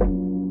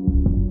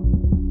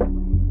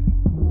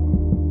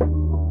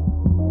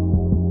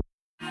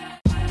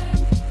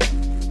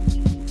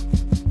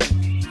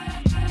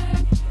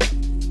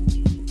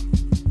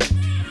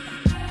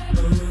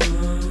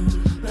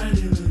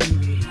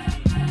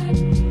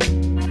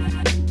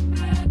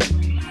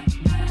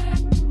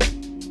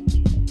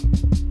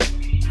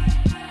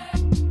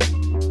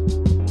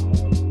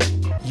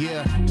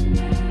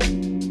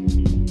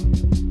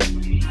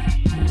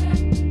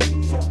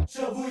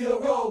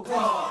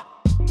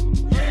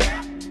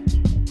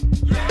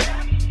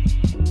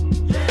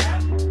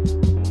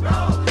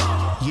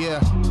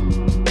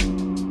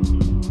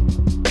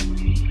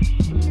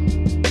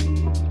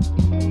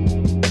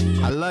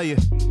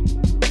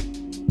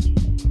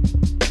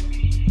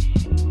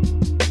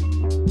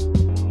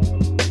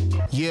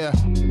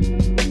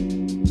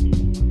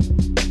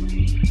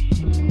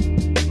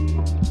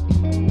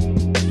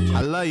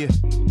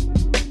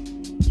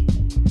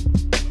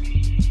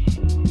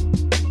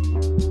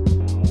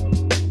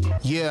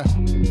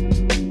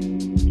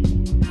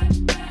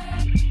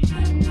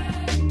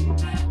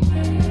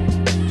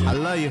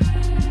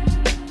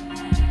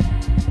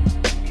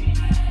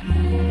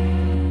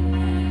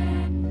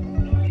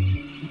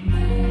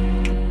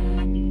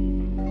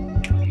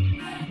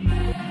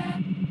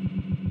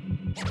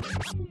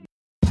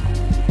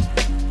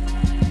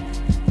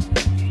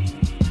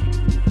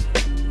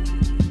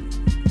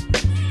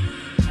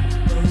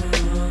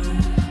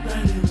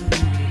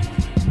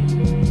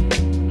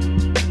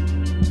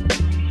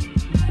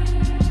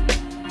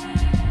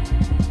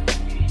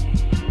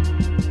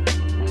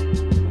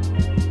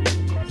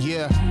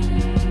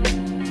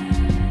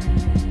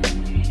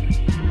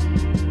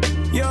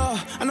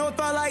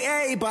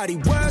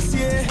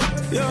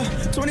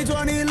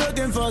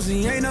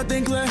 Ain't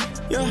nothing clear,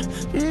 yeah.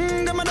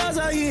 Got my dogs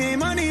out here, ain't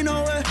money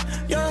nowhere,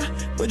 yeah.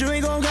 But you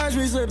ain't gon' catch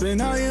me slipping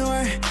out your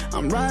way.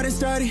 I'm riding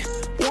steady,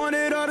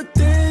 wanted all the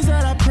things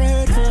that I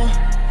prayed for,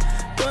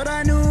 but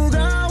I knew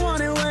God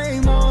wanted way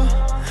more.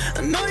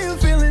 I know you're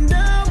feeling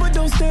down, but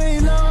don't stay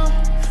low.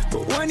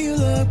 But when you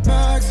look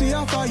back, see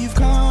how far you've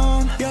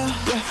come, yeah.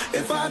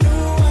 If I knew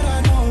what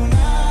I know now,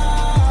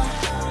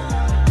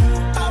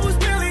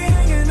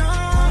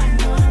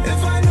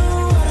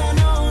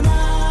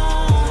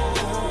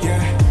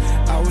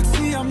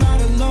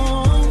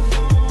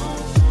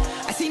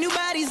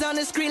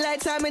 screen like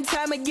time and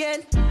time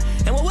again.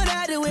 And what would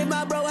I do if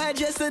my bro had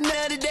just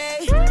another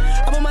day?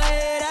 I'm on my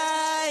head,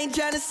 I ain't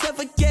trying to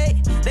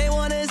suffocate. They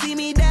wanna see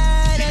me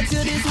die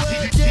until this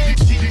world change.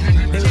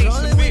 They was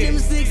only with them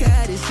six, I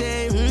had to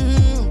say,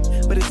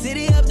 But the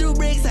city up through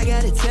bricks, I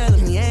gotta tell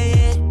them,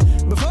 yeah.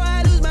 Before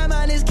I lose my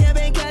mind, this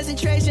campaign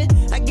concentration,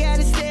 I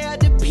gotta stay out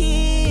the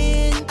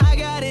pen. I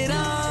got it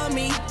on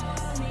me.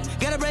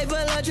 Gotta pray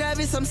for Lord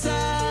Travis, I'm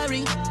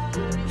sorry.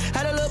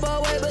 Had a little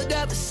boy way booked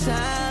up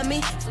beside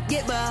me.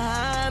 Get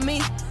behind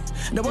me.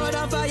 The world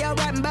on fire,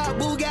 rapping about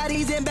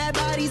Bugattis and bad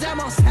bodies. I'm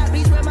on South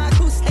Beach with my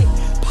Coupe,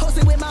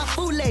 posting with my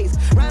footlays.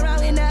 Ride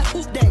around in that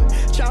hoop day,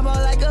 chop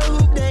out like a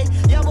hoop day.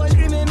 Young boy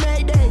screaming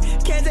Mayday,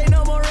 can't take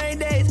no more rain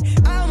days.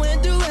 I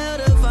went through hell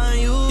to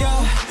find you.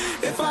 Yeah,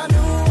 if I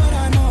knew what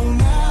I know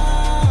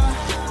now,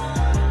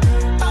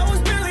 I was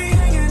barely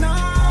hanging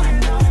on.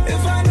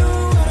 If I knew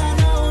what I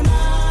know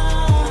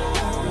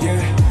now,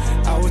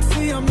 yeah, I would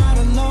see I'm not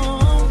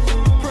alone.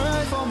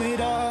 Pray for me,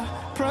 dog.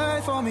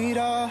 Pray for me,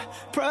 dog.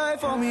 Pray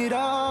for me,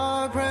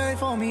 dog. Pray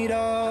for me,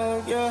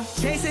 dog. Yeah.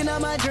 Chasing all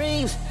my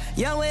dreams,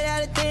 young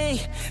without a thing.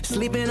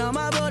 Sleeping on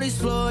my body's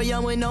floor,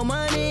 young with no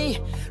money.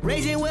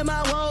 Raging with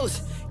my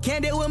woes,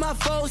 can't deal with my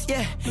foes,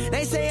 yeah.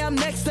 They say I'm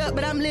next up,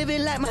 but I'm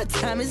living like my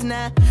time is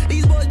now.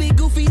 These boys be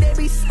goofy, they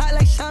be side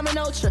like Shaman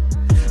Ultra.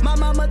 My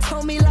mama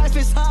told me life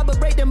is hard, but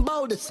break them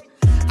boulders.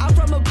 I'm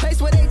from a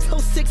place where they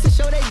told six to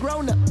show they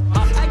grown up.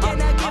 I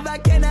cannot give, I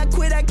cannot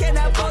quit, I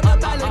cannot fold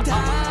up. I look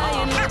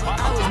dying low,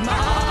 I was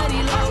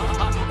mighty low.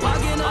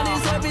 Walking on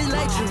this surface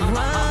like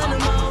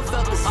Geronimo.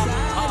 Felt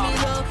beside me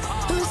low,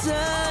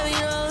 beside me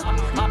low.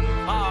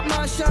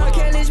 My shark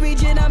careless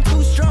region, I'm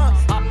too strong.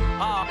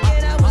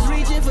 And I was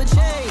reaching for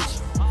change.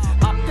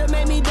 That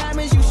made me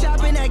diamonds, you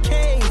shopping at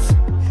K's.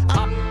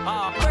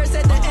 First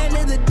at the end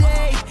of the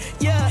day,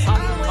 yeah. I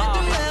went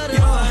through hell to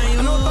find you.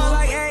 I know if I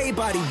like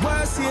everybody,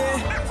 worse, yeah.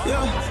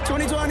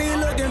 2020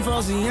 looking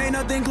frosty, ain't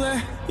nothing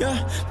clear,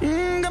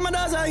 yeah. Got my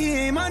dogs out here,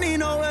 ain't money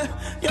nowhere,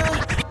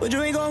 yeah. But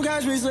you ain't gon'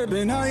 catch me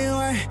slipping out your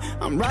way.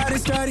 I'm riding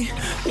steady,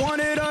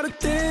 wanted all the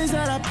things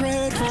that I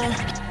prayed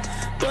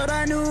for, but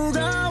I knew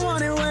God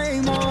wanted way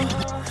more.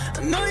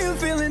 I know you're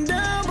feeling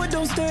down, but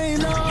don't stay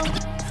long.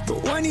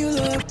 But when you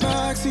look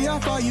back, see how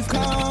far you've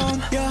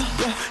come. Yeah,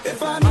 yeah.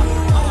 If I knew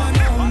what I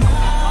know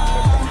now,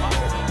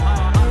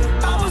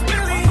 I was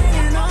barely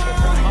hanging on.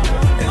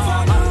 If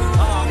I knew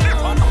what I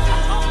know now,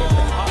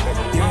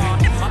 yeah,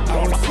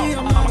 I would see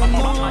I'm not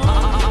alone.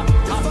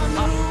 If I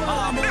knew what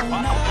I know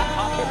now,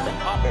 if I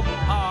knew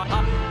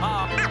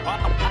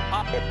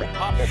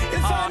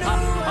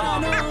what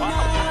I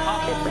know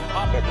now,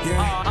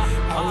 yeah,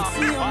 I would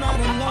see I'm not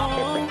alone.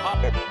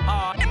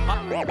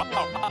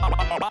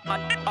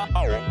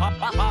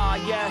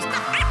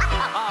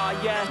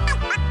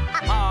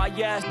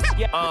 Yes,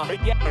 yes,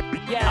 yes,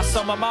 yeah. I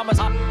saw my mama's.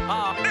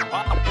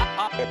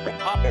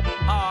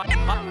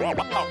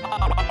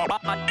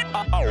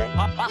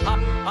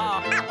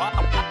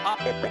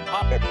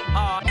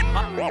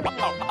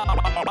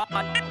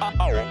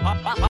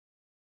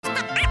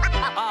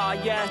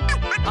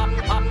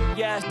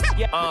 Yes,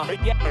 yes,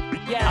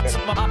 yeah. I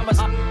took my mama's.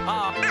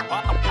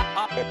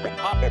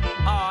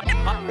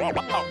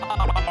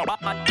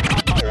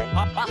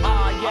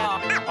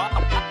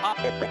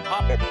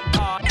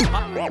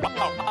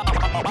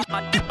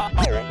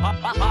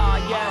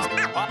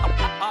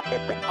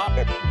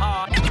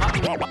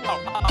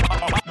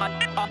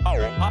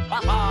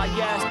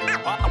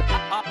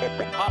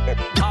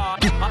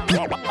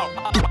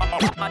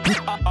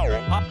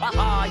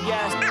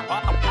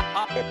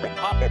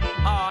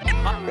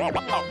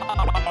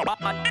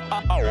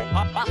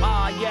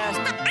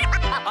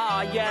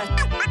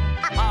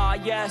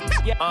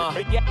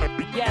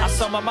 I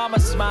saw my mama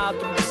smile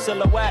through the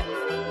silhouette.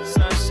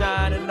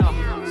 Sunshine and all,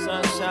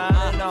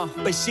 sunshine and all.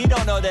 But she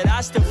don't know that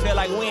I still feel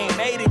like we ain't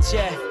made it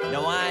yet.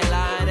 No, I ain't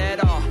lying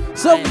at all.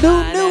 Some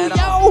new,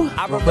 yo.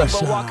 I remember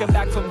walking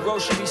back from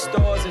grocery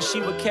stores and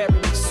she would carry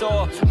me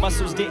sore.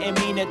 Muscles didn't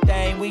mean a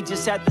thing, we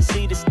just had to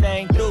see this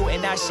thing through.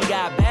 And now she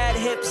got bad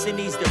hips and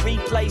needs to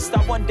replaced.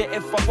 I wonder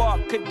if I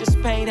walk, could this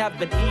pain have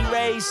been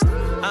erased?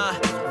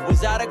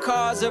 Was that a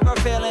cause of her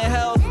failing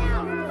health?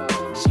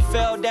 She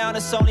fell down,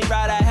 it's only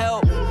right I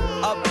help.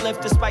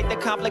 Uplift despite the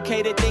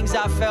complicated things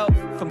I felt.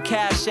 From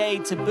cash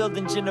aid to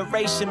building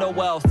generational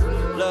wealth.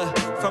 Look,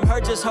 from her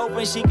just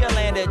hoping she could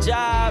land a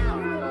job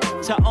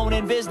to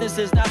owning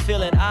businesses, not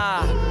feeling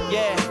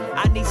yeah,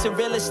 I need some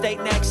real estate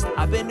next.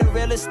 I've been the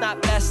realest,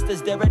 not best.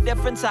 Is there a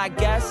difference? I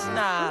guess,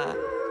 nah.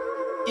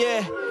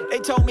 Yeah, they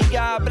told me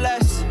God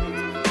bless.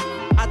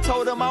 I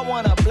told them I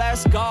wanna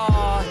bless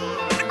God.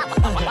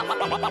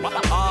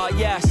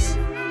 Yes.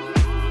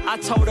 I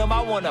told him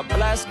I wanna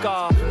bless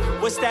God.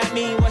 What's that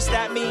mean? What's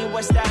that mean?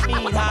 What's that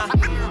mean, huh?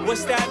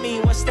 What's that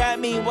mean? What's that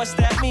mean? What's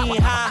that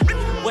mean, huh?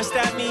 What's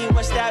that mean?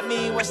 What's that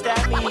mean? What's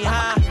that mean,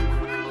 huh?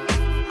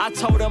 I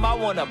told him I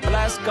wanna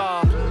bless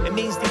God. It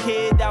means the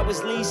kid that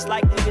was least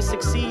likely to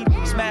succeed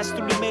smashed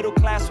through the middle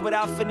class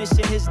without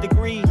finishing his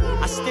degree.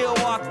 I still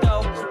walk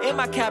though, in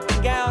my cap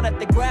and gown at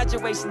the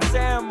graduation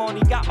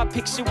ceremony. Got my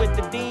picture with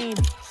the dean.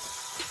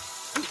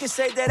 You can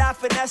say that I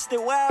finessed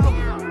it well.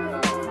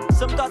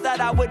 Some thought that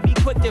I would be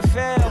quick to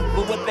fail,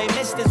 but what they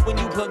missed is when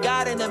you put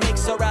God in the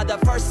mix. Or rather,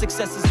 first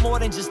success is more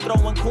than just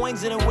throwing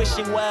coins in and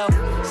wishing well.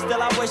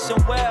 Still, I wish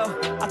him well.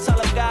 I tell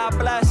him God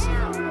bless.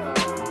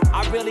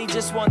 I really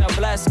just wanna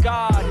bless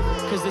God,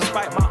 cause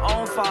despite my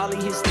own folly,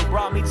 he still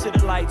brought me to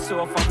the light.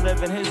 So if I'm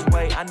living his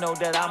way, I know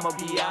that I'ma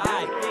be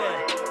alright.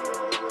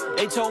 Yeah.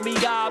 They told me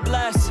God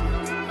bless.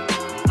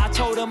 I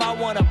told them I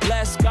wanna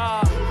bless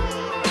God.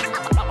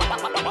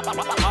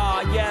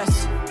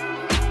 Yes.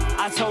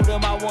 I told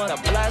him I wanna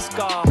bless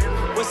God.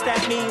 What's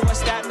that mean?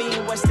 What's that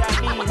mean? What's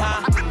that mean,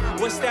 huh?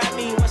 What's that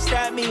mean? What's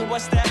that mean?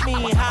 What's that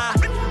mean, huh?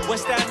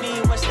 What's that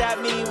mean? What's that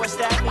mean? What's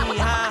that mean,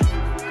 huh?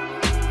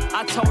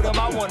 I told him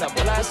I wanna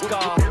bless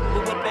God.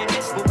 But what they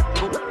missed,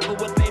 but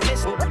what they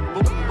missed,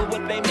 but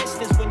what they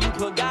missed is when you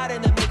put God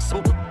in the mix.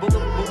 But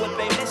what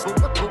they missed,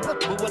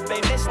 but what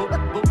they missed,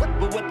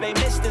 but what they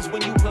missed is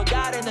when you put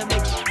God in the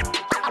mix.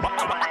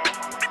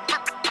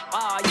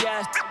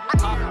 Yes.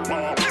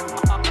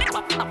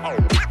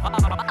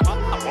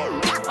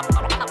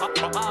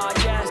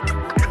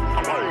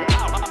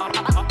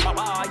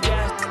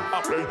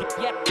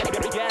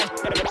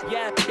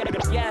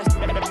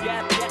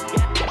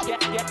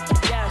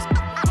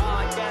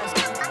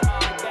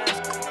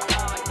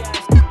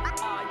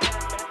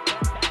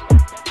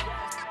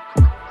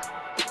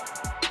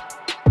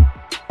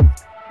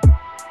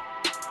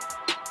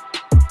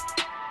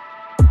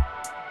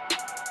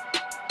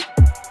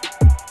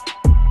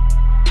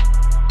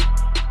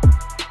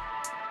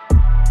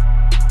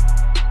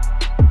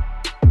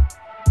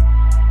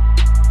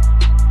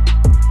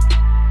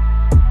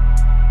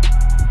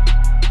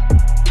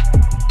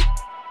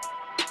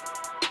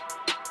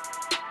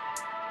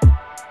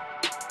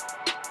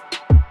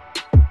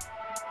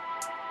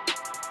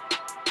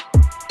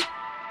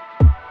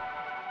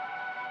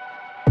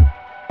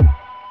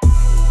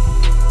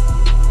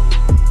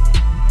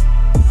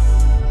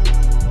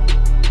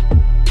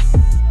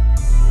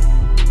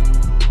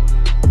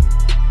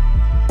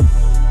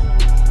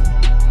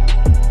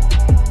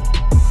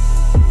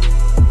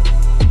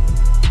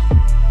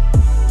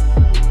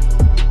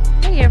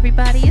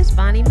 It's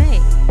Bonnie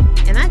Mae,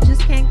 and I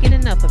just can't get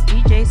enough of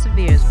DJ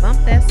Severe's Bump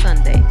That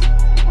Sundays.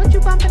 What you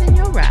bumping in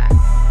your ride?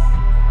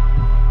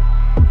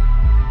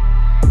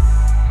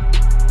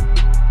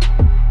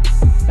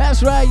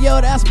 That's right, yo,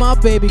 that's my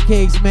baby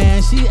Cakes,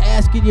 man. She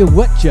asking you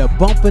what you're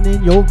bumping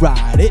in your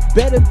ride. It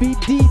better be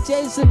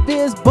DJ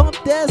Severe's Bump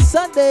That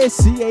Sunday,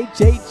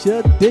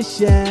 CHH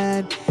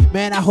edition.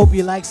 Man, I hope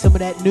you like some of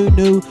that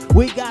new.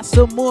 We got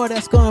some more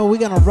we're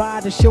gonna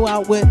ride the show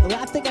out with.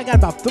 I think I got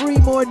about 3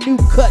 more new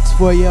cuts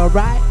for you,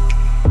 alright?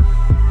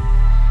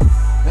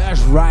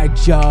 That's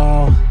right,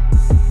 y'all.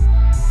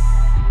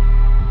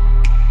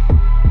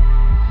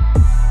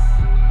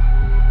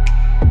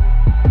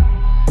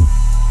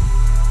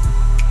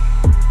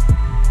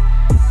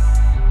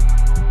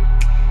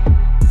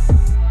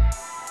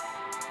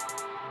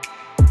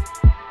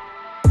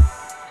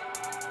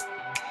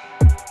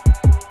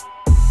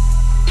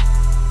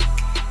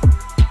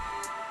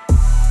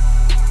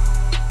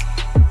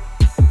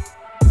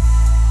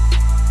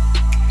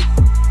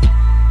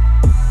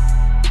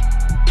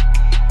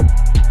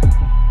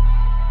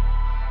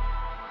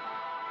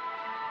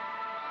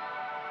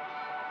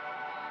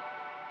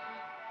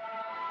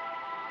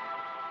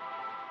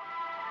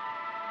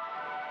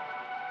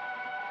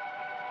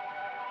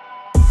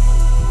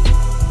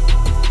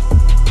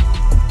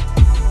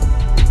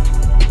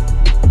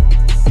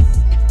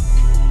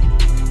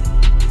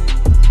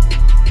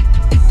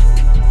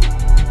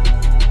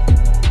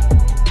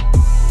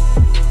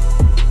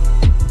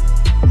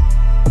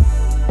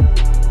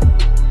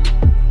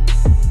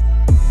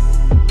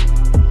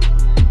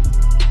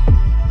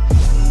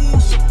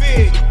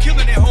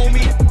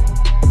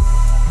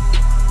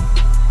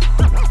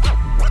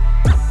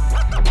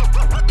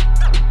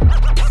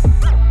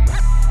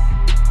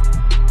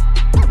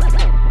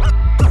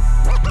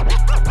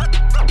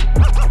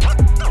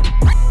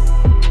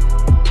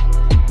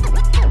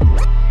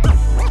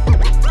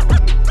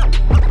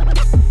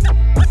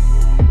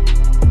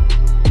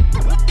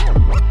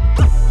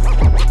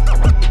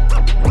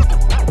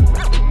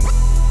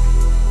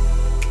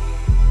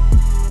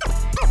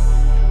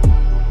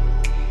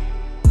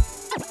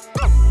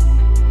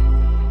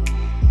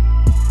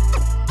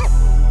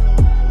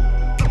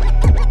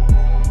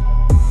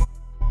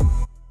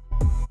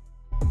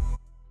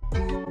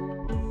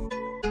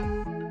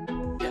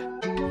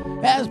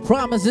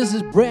 Promise, this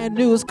is brand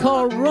new. It's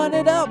called Run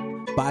It Up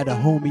by the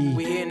homie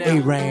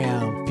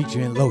A-Ram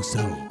featuring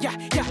Loso. Yeah.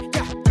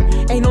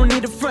 Ain't no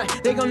need to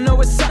front, they gon' know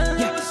what's up.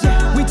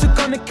 Yeah. We took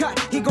on the cut,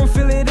 he gon'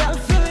 fill it up.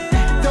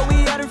 Though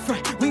we out in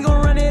front, we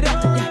gon' run it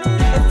up.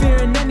 If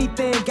fearing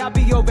anything, I'll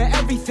be over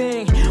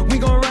everything. We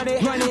gon' run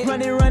it up. We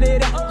gon' run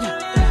it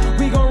up.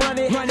 We gon' run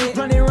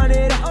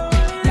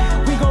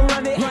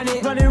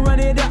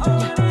it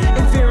up.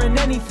 If fearing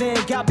anything,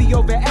 I'll be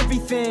over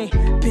everything.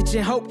 Bitch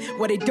and hope,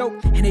 where they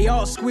dope, and they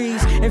all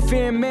squeeze. And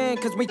fearing man,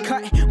 cause we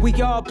cut, we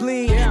all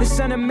bleed. The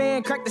son of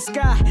man crack the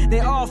sky, they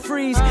all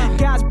freeze.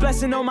 God's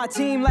blessing on my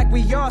team like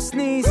we all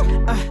sneeze.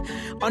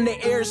 On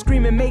the air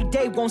screaming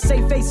Mayday, won't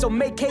save face, so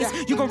make case.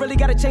 You gon' really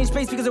gotta change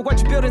space because of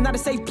what you build is not a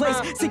safe place.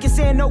 Seeking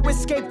saying no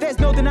escape, there's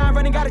no denying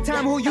running out of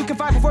time. Who you can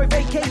find before you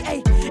vacate.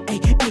 Hey,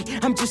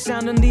 I'm just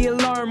sounding the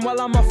alarm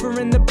while I'm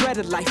offering the bread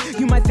of life.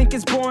 You might think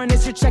it's boring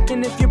as you're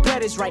checking if your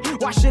bread is right.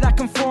 Why should I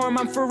conform?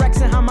 I'm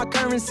forexing how my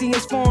currency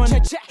is foreign.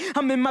 Check.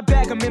 I'm in my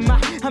bag, I'm in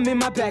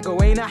my bag,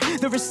 oh ain't I?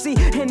 The receipt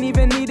ain't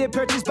even needed,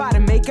 purchased by the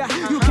maker.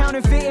 You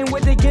counterfeiting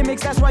with the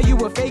gimmicks, that's why you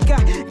a faker.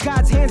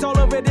 God's hands all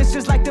over this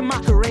just like the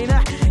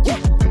Macarena. Yeah,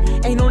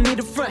 ain't no need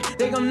to front,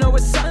 they gon' know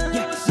what's up.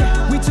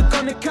 Yeah. We took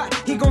on the cut,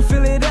 he gon'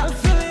 fill it up.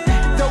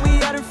 Though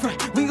we out in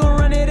front, we gon'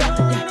 run it up.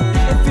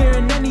 If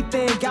fearing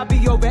anything, I'll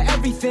be over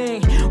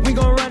everything. We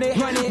gon' run it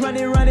up. We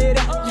gon' run it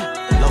up.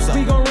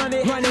 We gon' run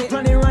it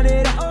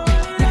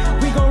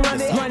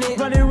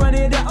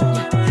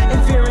up.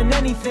 If fearing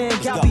anything,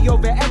 I'll be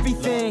over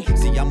everything.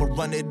 See, I'ma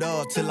run it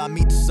up till I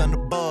meet the sun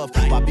above.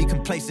 Why be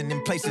complacent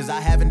in places I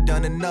haven't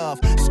done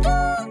enough?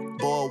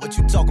 Boy, what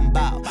you talking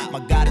about? My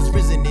God is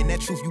risen in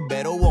that truth, you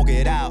better walk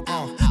it out.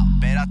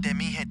 Espérate,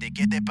 mi gente,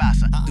 ¿qué te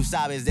pasa? Tú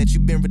sabes that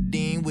you've been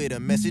redeemed with a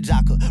message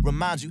I could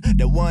remind you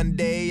that one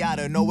day out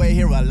of nowhere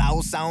hear a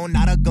loud sound,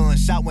 not a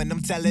gunshot when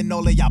I'm telling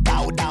all of y'all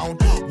bow down.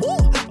 Woo!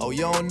 Oh,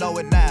 you don't know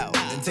it now.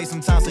 It takes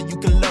some time so you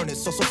can learn it,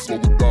 so slow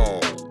it down.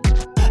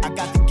 I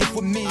got the gift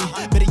with me,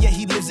 better yet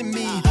he lives in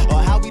me.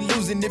 Or how we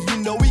losing if you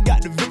know we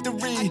got the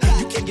victory.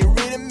 You can't get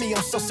rid of me,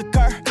 I'm so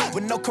secure.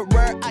 With no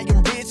career, I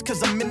am rich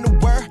cause I'm in the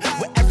word.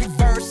 With every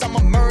verse,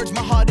 I'ma merge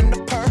my heart in the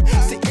purr.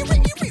 Say,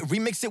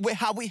 remix it with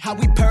how we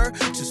purr.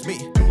 Just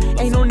me.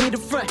 Ain't no need to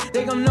front,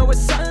 they gon' know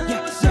what's up.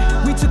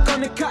 Yeah. We took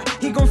on the cut,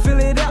 he gon' fill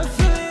it up.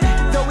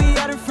 Though we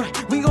out in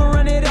front, we gon'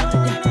 run it up.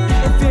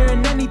 If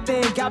fearing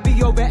anything, I'll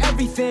be over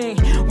everything.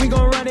 We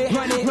gon' run it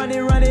up. We gon'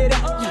 run it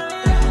up.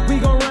 We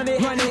gon' run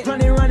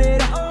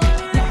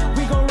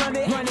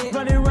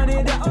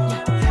it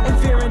up. And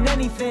fearing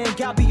anything,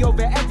 I'll be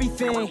over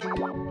everything.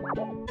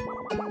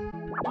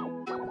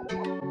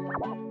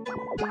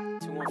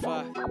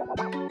 215.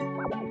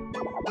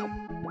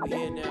 We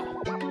here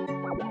now.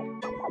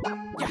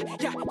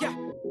 Yeah.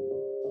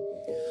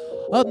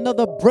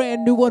 Another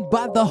brand new one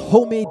by the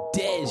homie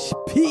Dej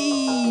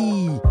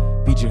P.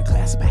 Featuring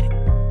Classmatic.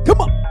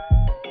 Come on.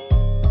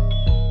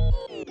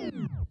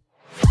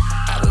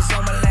 I was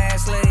on my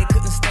last leg,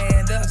 couldn't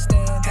stand up.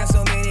 Had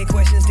so many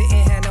questions,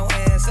 didn't have no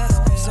answers.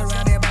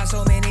 Surrounded by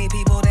so many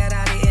people that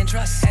I didn't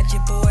trust. Had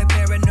your boy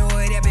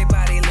paranoid,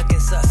 everybody looking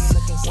sus.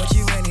 What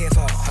you in here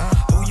for? Huh?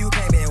 Who you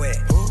came in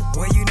with?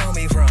 Where you know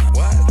me from?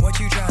 What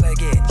you tryna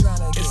get?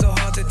 It's so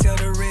hard to tell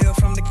the real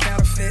from the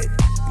counterfeit.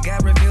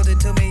 God revealed it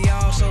to me,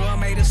 y'all, so I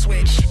made a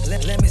switch.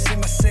 Let me see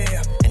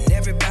myself and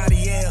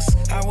everybody else.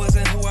 I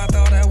wasn't who I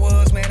thought I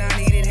was, man,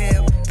 I needed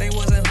help. They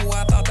wasn't who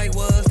I thought they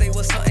was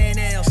something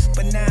else.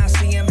 But now I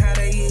see them how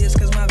they is,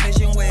 cause my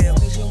vision well.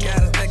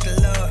 Gotta thank the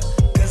Lord,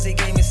 cause he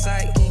gave me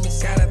sight.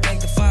 Gotta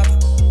thank the Father,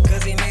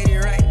 cause he made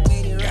it right.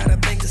 Gotta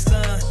thank the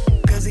Son,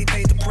 cause he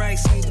paid the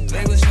price.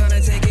 They was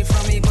tryna take it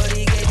from me, but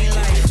he gave me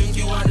life. Took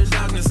you out of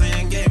darkness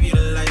and gave you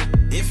the light.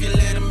 If you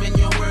let him in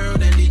your world,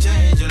 then he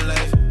changed your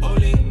life.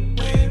 Holy,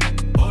 wave,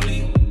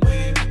 holy,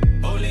 wave,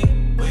 holy,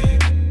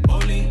 wave,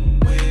 holy,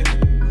 wave.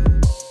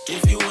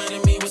 If your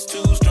enemy was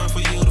too strong for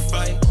you to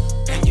fight,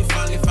 and you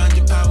finally find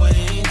your power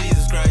in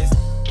Jesus Christ.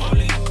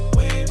 Holy,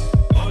 wave,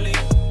 holy,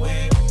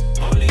 wave,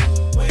 holy,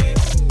 wave,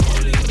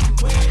 holy,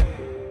 wave.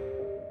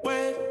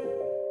 Wave,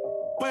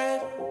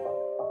 wave,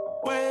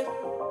 wave,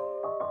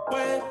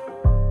 wave,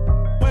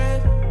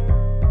 wave,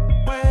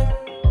 wave.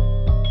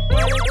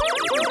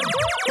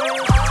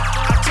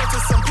 I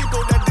trusted some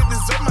people that didn't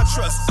deserve my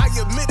trust. I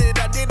admitted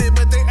I did it,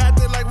 but they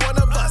acted like one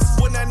of us.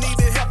 When I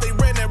needed help, they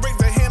ran and raised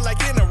their hand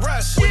like in a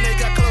rush. When they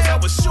got close, I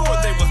was sure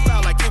they would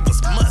foul like it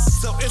was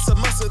must. So it's a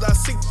must that I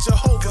seek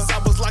Jehovah. Cause I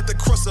was like the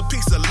crust, a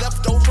piece of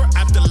leftover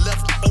after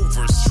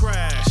leftovers.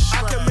 Trash.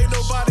 I can make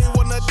nobody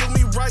wanna do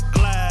me right.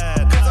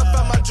 Glad. Cause I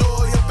found my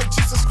joy up in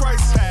Jesus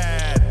Christ.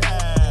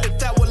 If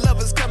that what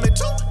love is coming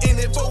to, in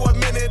it for a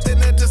minute,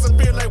 then it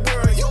disappeared like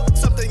where are you?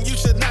 Something you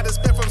should not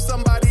expect from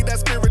somebody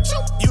that's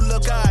spiritual. You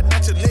love God,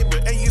 not your neighbor,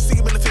 and you see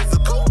him in the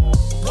physical.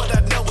 What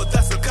I know is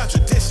that's a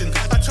contradiction.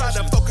 I try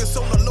to focus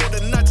on the Lord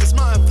and not just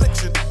my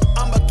affliction.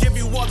 I'ma give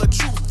you all the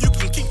truth, you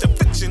can keep the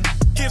fiction.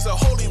 Here's a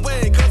holy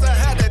way, cause I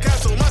had to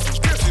cancel my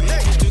subscription.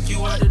 Hey. Took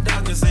you out of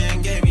darkness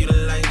and gave you the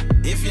light.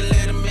 If you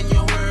let him in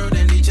your world,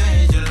 then he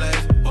changed your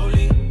life.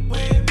 Holy,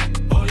 wave,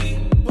 holy,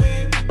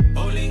 wave,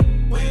 holy,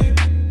 wave,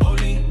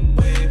 holy,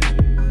 wave.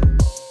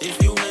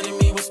 If your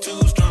enemy was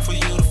too strong for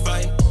you to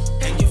fight,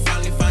 and you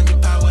finally find your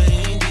power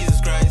in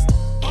Jesus Christ.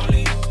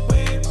 Holy,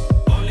 wave,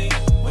 holy,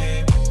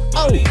 wave,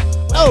 holy,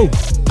 Oh.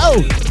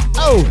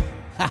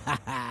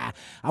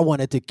 I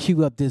wanted to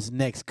cue up this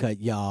next cut,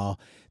 y'all.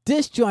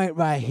 This joint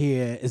right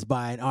here is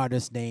by an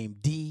artist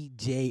named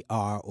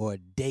DJR or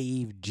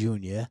Dave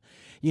Jr.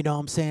 You know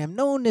what I'm saying? I've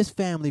known this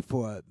family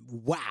for,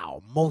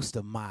 most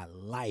of my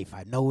life.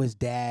 I know his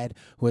dad,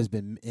 who has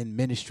been in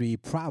ministry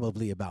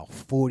probably about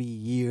 40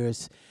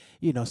 years,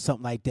 you know,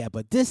 something like that.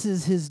 But this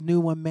is his new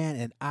one, man,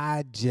 and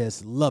I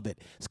just love it.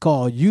 It's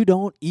called You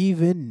Don't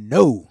Even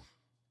Know.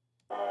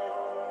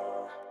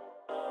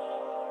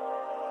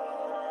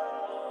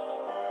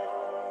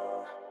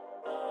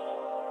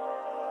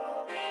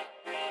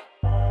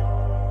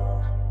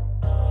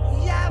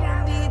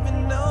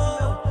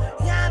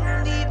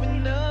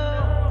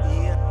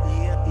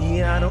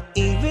 I don't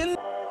even.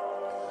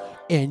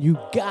 And you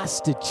got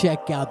to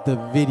check out the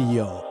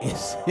video.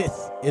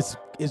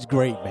 It's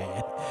great,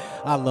 man.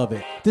 I love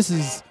it. This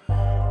is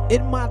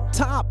in my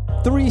top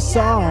 3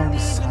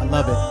 songs. I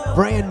love it.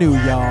 Brand new,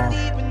 y'all.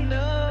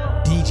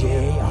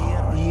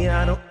 DJR.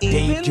 I don't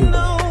Dave even Jr.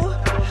 know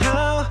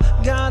how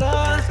God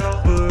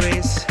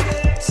operates.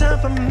 Time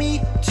for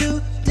me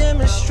to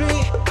demonstrate.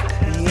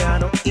 I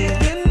don't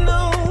even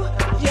know.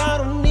 Y'all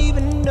don't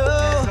even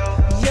know.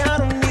 Y'all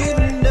don't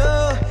even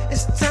know.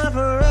 It's time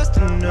for us to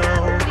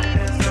know.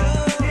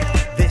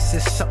 This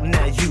is something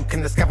that you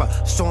can discover.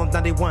 Psalm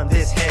 91,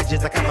 this hedge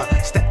is a cover.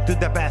 Step through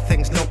the bad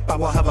things, no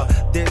power hover.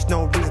 There's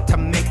no reason to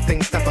make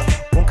things tougher.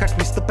 Won't catch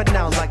me slipping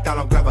now like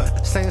Donald Glover.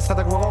 Saying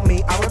something wrong with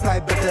me, I reply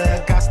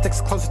better. God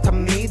sticks closer to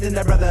me than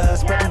a brother.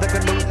 Spreading the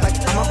good news like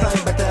I'm a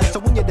blind better. So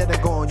when you're dead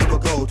and gone, you will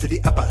go to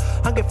the upper.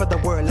 Hungry for the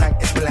word like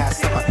it's my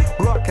last supper.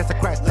 Broadcast of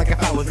Christ like if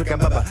I was Rick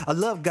and Bubba. I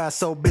love God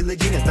so Billie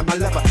Jean is not my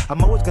lover.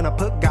 I'm always gonna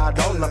put God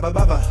all up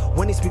above her.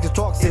 When he speaks and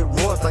talks, it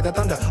roars like the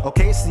thunder.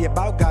 Okay, see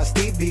about God,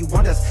 Stevie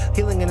Wonders.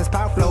 Healing in his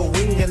power flow,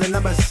 we in the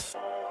numbers.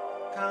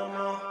 Come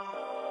on,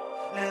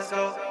 let's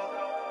go.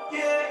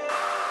 Yeah,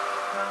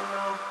 come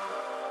on.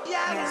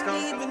 Yeah, I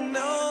don't even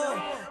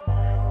know.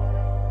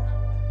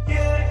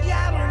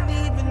 Yeah, I don't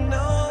even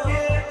know.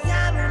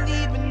 Yeah, I don't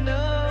even know.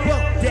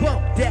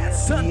 Bump that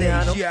Sunday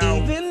I don't show.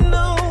 even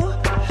know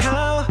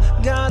how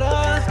God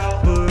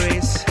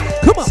operates.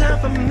 Come on. Time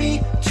for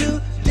me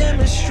to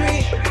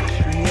demonstrate.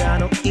 Yeah, I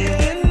don't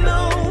even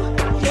know.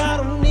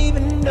 Y'all don't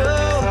even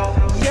know.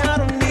 Y'all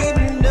don't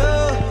even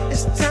know.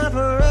 It's time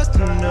for us to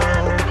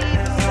know.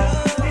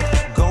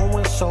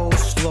 Going so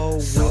slow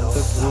with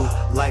the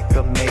groove like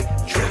a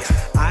matrix.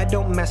 I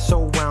don't mess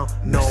around,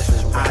 no,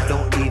 I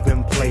don't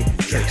even play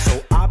tricks.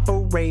 So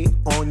operate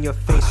on your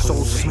face, so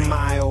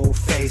smile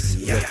face.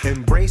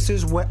 Embrace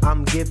his what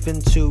I'm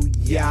giving to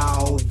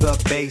y'all,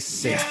 the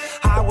basics.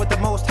 High with the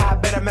most high,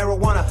 better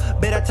marijuana,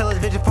 better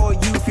television for you,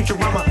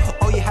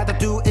 Futurama. All you have to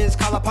do is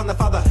call upon the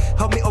Father.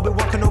 Help me,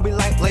 Obi-Wan Kenobi,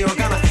 like Leia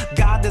Organa.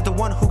 God is the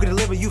one who can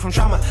deliver you from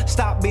trauma.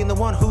 Stop being the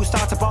one who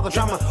starts up all the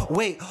drama.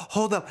 Wait,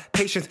 hold up,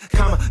 patience,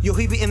 comma. Yo,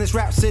 he be in this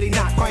rap city,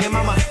 not crying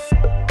mama.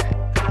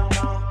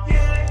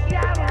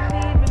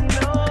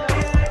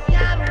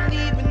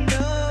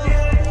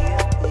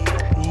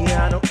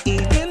 I don't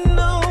even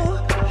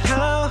know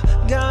how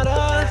God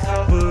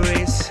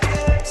operates.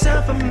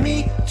 Time for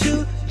me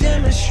to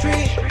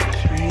demonstrate.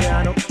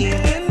 I don't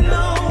even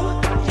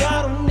know.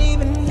 Y'all don't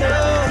even know.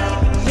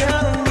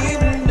 Y'all don't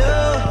even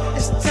know.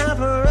 It's time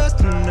for us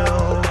to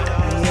know.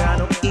 I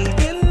don't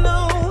even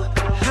know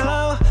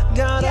how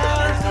God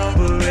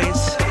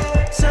operates.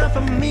 Time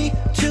for me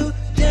to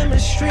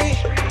demonstrate.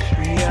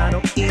 I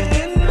don't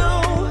even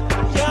know.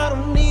 Y'all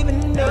don't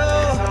even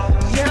know.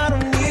 Y'all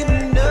don't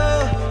even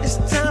know. It's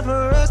time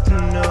for us to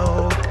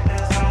know.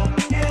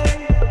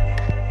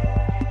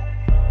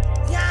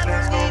 Y'all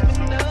don't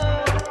even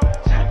know.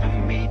 Time for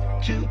me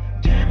to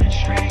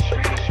demonstrate.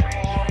 Y'all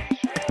don't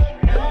even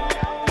know.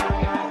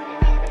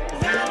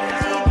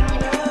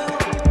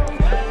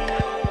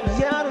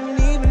 Y'all don't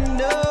even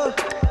know.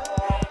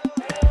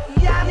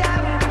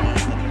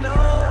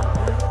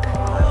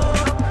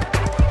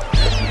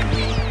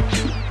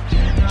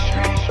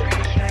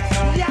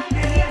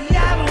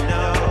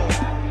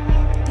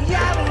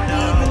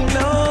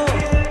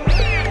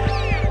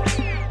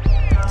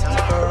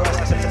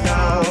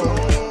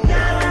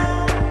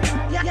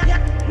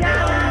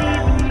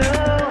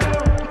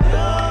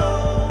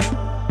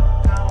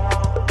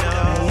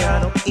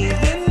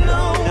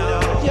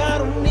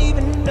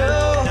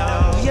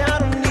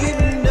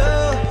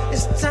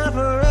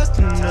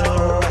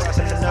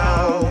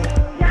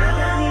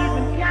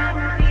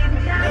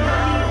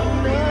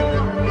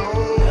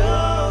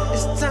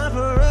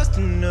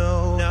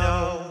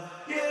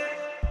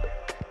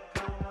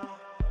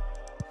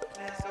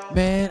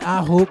 Man,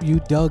 I hope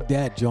you dug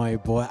that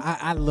joint, boy.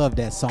 I love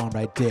that song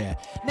right there.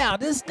 Now,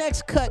 this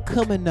next cut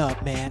coming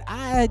up, man,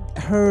 I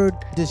heard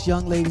this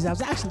young lady's, I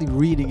was actually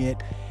reading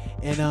it,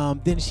 and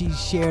then she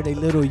shared a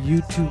little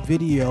YouTube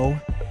video,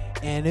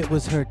 and it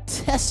was her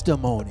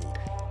testimony.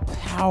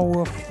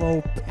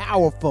 Powerful,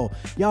 powerful.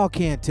 Y'all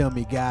can't tell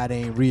me God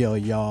ain't real,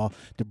 y'all,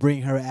 to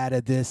bring her out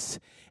of this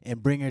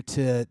and bring her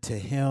to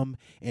him,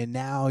 and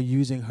now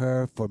using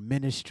her for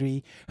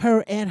ministry,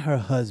 her and her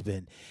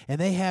husband. And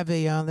they have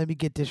a, let me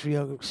get this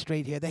real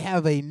straight here. They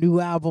have a new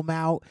album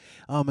out.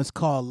 It's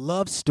called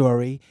Love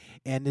Story,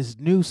 and this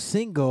new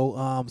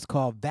single is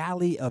called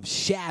Valley of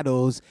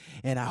Shadows.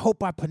 And I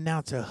hope I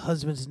pronounce her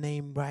husband's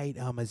name right.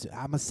 I'm going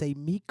to say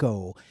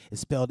Miko.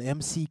 It's spelled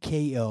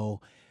M-C-K-O,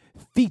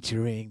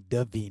 featuring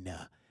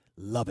Davina.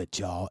 Love it,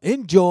 y'all.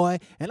 Enjoy,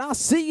 and I'll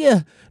see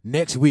you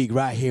next week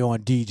right here on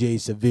DJ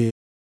Severe.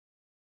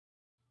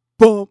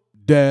 Bump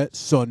That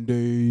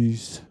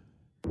Sundays.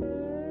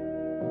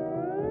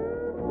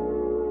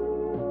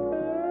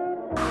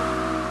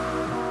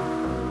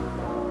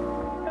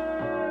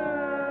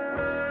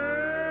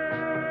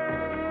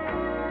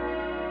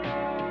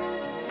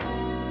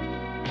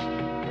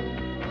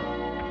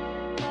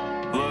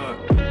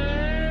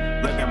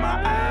 Look at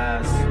my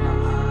eyes.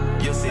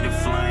 You'll see the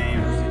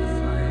flame.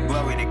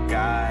 Glory to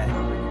God.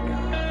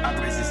 I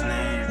praise His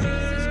name.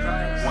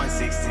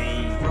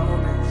 116.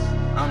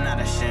 I'm not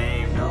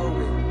ashamed.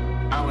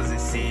 I was in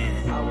sin.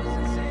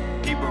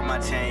 He broke my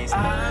chains.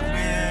 I've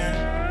been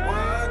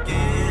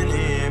walking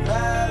in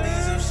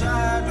valleys of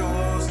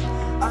shadows.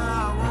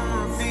 I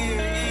won't fear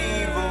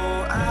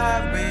evil.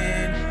 I've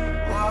been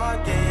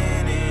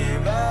walking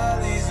in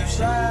valleys of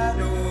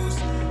shadows.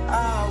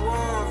 I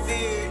won't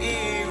fear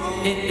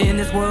evil. In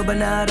this world, but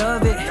not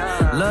of it.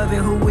 Loving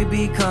who we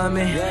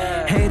becoming.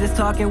 Haters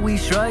talking, we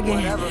shrugging.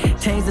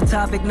 Change the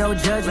topic, no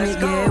judgment.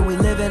 Yeah, we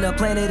live in a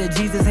planet of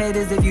Jesus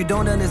haters. If you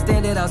don't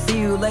understand it, I'll see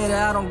you later.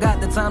 I don't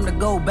got the time to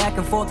go back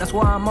and forth. That's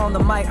why I'm on the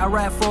mic. I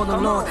rap for the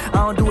Lord. I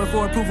don't do it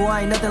for approval.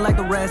 I ain't nothing like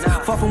the rest.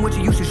 Far from what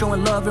you used to,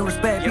 showing love and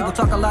respect. People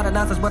talk a lot of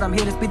nonsense, but I'm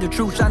here to speak the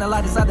truth. Shining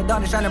light inside the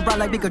darkness, shining bright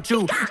like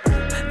Pikachu.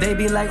 They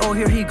be like, oh,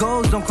 here he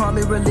goes. Don't call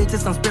me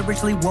religious, I'm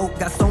spiritually woke.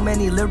 Got so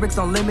many lyrics,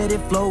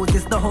 unlimited flows.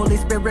 It's the Holy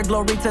Spirit,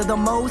 glory to the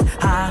Most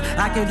High.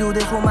 I can do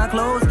this with my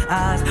closed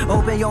eyes.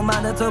 Open your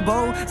mind to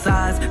both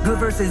sides. Good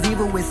versus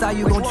evil, which side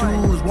you gon'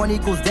 choose? One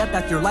equals death,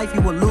 after life you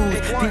will lose.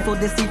 People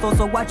deceitful,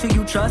 so watch who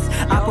you trust.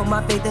 I put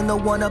my faith in the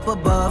one up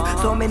above.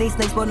 So many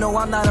snakes, but no,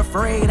 I'm not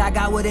afraid. I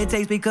got what it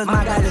takes because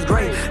my God is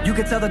great. You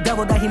can tell the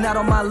devil that he not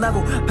on my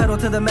level. Pedal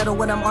to the metal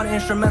when I'm on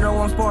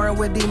instrumental. I'm sparring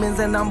with demons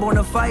and I'm born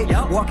to fight.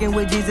 Walking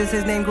with Jesus,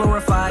 his name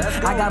glorified.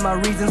 I got my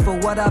reasons for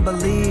what I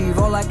believe.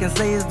 All I can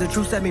say is the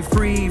truth set me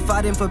free.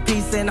 Fighting for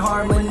peace and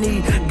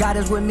harmony. God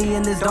is with me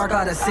in this dark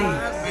odyssey.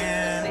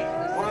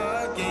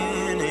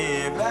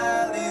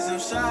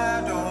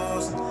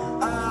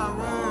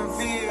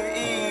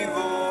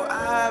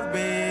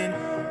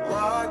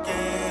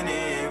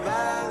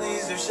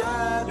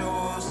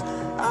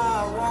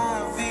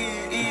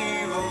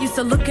 Used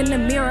to look in the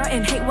mirror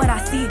and hate what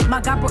I see. My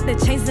God broke the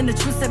chains and the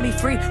truth set me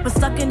free. But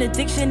stuck in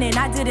addiction and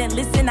I didn't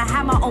listen. I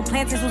had my own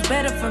plans, this was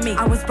better for me.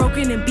 I was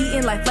broken and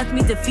beaten, life left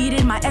me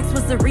defeated. My ex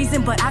was the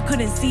reason, but I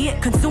couldn't see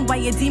it. Consumed by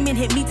a demon,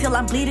 hit me till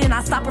I'm bleeding.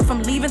 I stopped her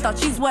from leaving, thought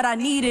she's what I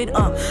needed.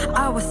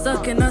 I was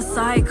stuck in a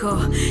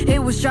cycle,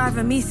 it was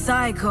driving me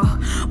psycho.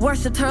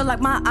 Worshipped her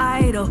like my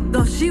idol,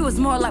 though she was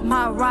more like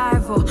my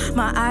rival.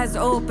 My eyes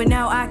are open,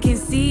 now I can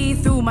see.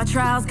 Through my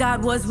trials,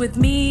 God was with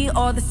me.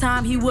 All this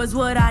time, He was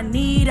what I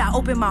need. I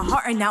opened my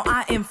heart and now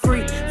I am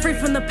free. Free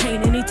from the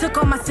pain, and He took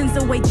all my sins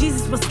away.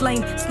 Jesus was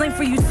slain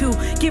for you too.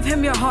 Give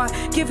Him your heart,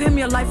 give Him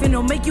your life, and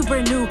He'll make you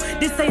brand new.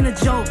 This ain't a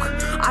joke,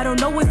 I don't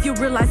know if you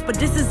realize, but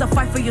this is a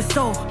fight for your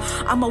soul.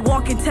 I'm a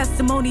walking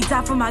testimony,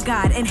 die for my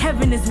God, and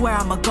heaven is where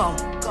I'ma go.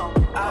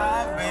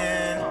 I've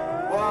been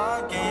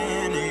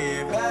walking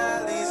in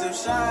valleys of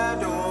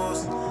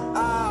shadows.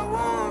 I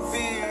won't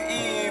fear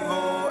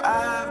evil.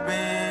 I've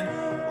been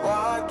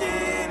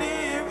walking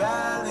in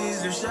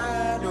valleys of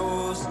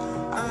shadows.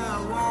 I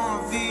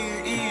won't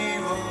fear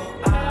evil.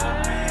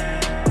 I've been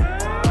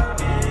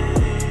walking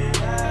in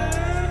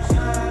valleys of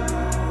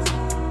shadows.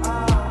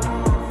 I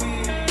won't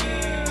fear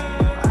evil.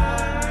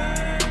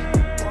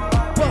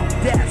 Bump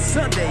that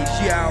Sundays,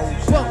 y'all.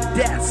 Bump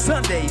that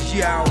Sundays,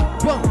 y'all.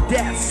 Bump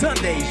that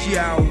Sundays,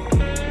 y'all.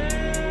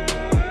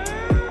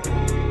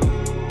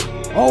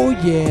 Oh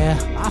yeah,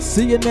 I'll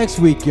see you next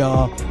week,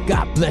 y'all.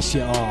 God bless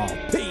you all.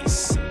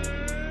 Peace.